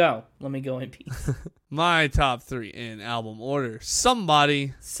 Now let me go. Let me go in peace. My top 3 in album order.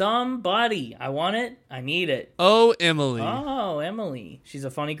 Somebody. I want it. I need it. Oh, Emily. Oh, Emily. She's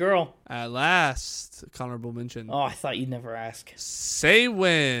a funny girl. At last. Honorable mention. Oh, I thought you'd never ask. Say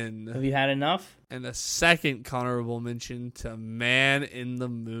when. Have you had enough? And a second honorable mention to Man in the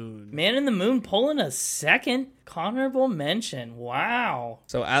Moon. Man in the Moon pulling a second honorable mention. Wow.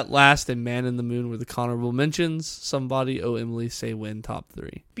 So At Last and Man in the Moon were the honorable mentions. Somebody, Oh Emily, Say When, top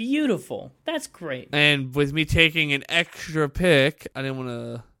 3. Beautiful. That's great. And with me taking an extra pick, I didn't want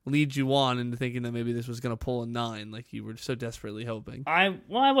to lead you on into thinking that maybe this was going to pull a 9 like you were so desperately hoping. I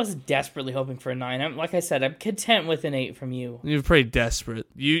wasn't desperately hoping for a 9. Like I said, I'm content with an 8 from you. You were pretty desperate.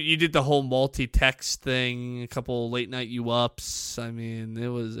 You did the whole multi-text thing, a couple late night you-ups. I mean, it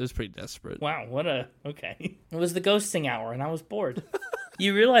was pretty desperate. Wow, okay. It was the ghosting hour and I was bored.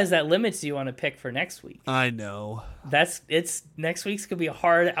 You realize that limits you on a pick for next week. I know. Next week's could be a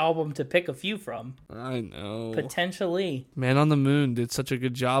hard album to pick a few from. I know. Potentially. Man on the Moon did such a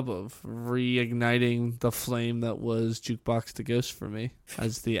good job of reigniting the flame that was Jukebox the Ghost for me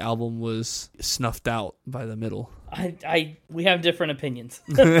as the album was snuffed out by the middle. We have different opinions.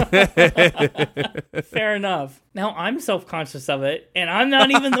 Fair enough. Now I'm self-conscious of it, and I'm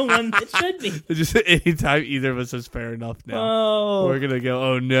not even the one that should be. Just anytime either of us is fair enough now, we're going to go,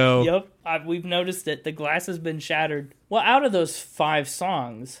 oh no. Yep, we've noticed it. The glass has been shattered. Well, out of those 5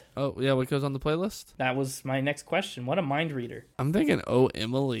 songs... Oh, yeah, what goes on the playlist? That was my next question. What a mind reader. I'm thinking Oh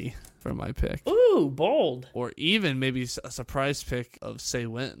Emily for my pick. Ooh, bold. Or even maybe a surprise pick of Say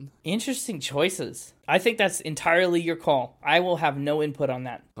When. Interesting choices. I think that's entirely your call. I will have no input on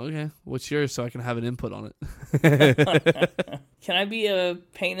that. Okay, what's yours so I can have an input on it? Can I be a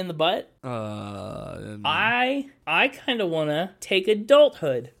pain in the butt? I kind of want to take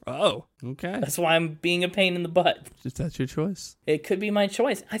adulthood. Oh, okay. That's why I'm being a pain in the butt. Just that's your choice. It could be my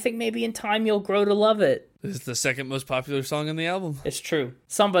choice. I think maybe in time you'll grow to love it. This is the second most popular song in the album. It's true.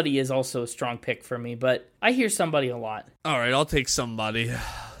 Somebody is also a strong pick for me, but I hear Somebody a lot. All right, I'll take Somebody.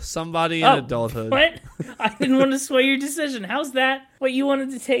 Somebody in adulthood. What? I didn't want to sway your decision. How's that what you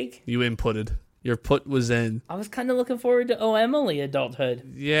wanted to take? You inputted. Your put was in. I was kind of looking forward to Oh Emily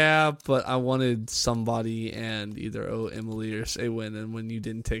adulthood. Yeah, but I wanted somebody and either Oh Emily or Say When, and when you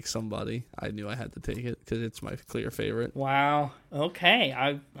didn't take somebody, I knew I had to take it because it's my clear favorite. Wow. Okay.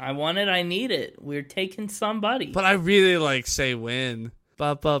 I want it. I need it. We're taking somebody. But I really like Say When.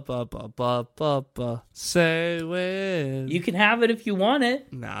 Ba ba ba ba ba ba ba. Say when. You can have it if you want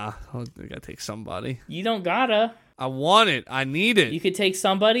it. Nah, I gotta take somebody. You don't gotta. I want it. I need it. You could take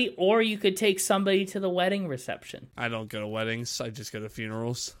somebody, or you could take somebody to the wedding reception. I don't go to weddings. I just go to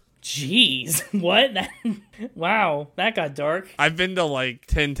funerals. Jeez. What? Wow. That got dark. I've been to like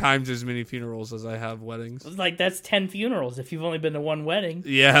 10 times as many funerals as I have weddings. Like, that's 10 funerals if you've only been to one wedding.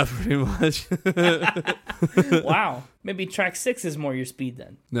 Yeah, pretty much. Wow. Maybe track 6 is more your speed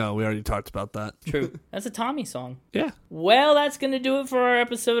then. No, we already talked about that. True. That's a Tommy song. Yeah. Well, that's going to do it for our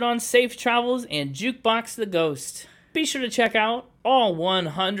episode on Safe Travels and Jukebox the Ghost. Be sure to check out all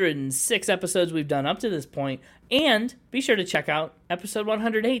 106 episodes we've done up to this point, and be sure to check out episode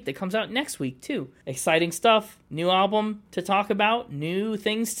 108 that comes out next week, too. Exciting stuff, new album to talk about, new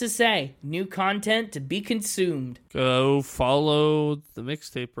things to say, new content to be consumed. Go follow the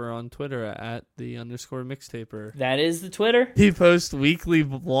Mixtaper on Twitter at @the_Mixtaper. That is the Twitter. He posts weekly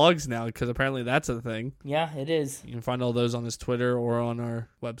vlogs now because apparently that's a thing. Yeah, it is. You can find all those on his Twitter or on our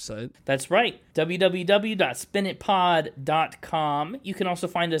website. That's right, www.spinitpod.com. You can also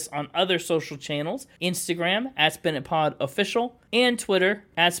find us on other social channels, Instagram @SpinItPodOfficial and Twitter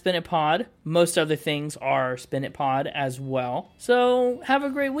 @SpinItPod. Most other things are SpinItPod as well. So have a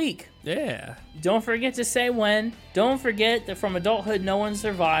great week. Yeah. Don't forget to say when. Don't forget that from adulthood no one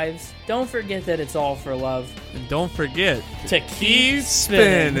survives. Don't forget that it's all for love. And don't forget To keep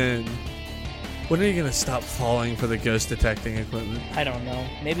spinning. When are you going to stop falling for the ghost detecting equipment? I don't know.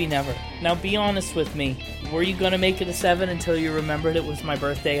 Maybe never. Now be honest with me. Were you going to make it a 7 until you remembered it was my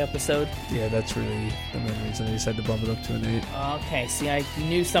birthday episode? Yeah, that's really the main reason I decided to bump it up to an 8. Okay, see, I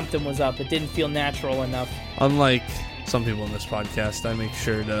knew something was up. It didn't feel natural enough. Unlike some people in this podcast, I make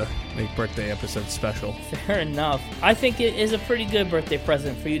sure to make birthday episodes special. Fair enough. I think it is a pretty good birthday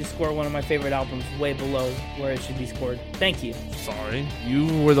present for you to score one of my favorite albums way below where it should be scored. Thank you. Sorry. You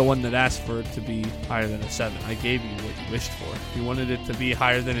were the one that asked for it to be higher than a 7. I gave you what you wished for. If you wanted it to be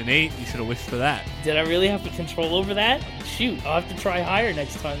higher than an 8, you should have wished for that. Did I really have to control over that? Shoot, I'll have to try higher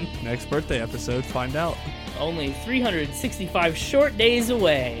next time. Next birthday episode, find out. Only 365 short days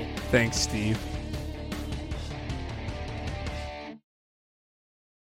away. Thanks, Steve.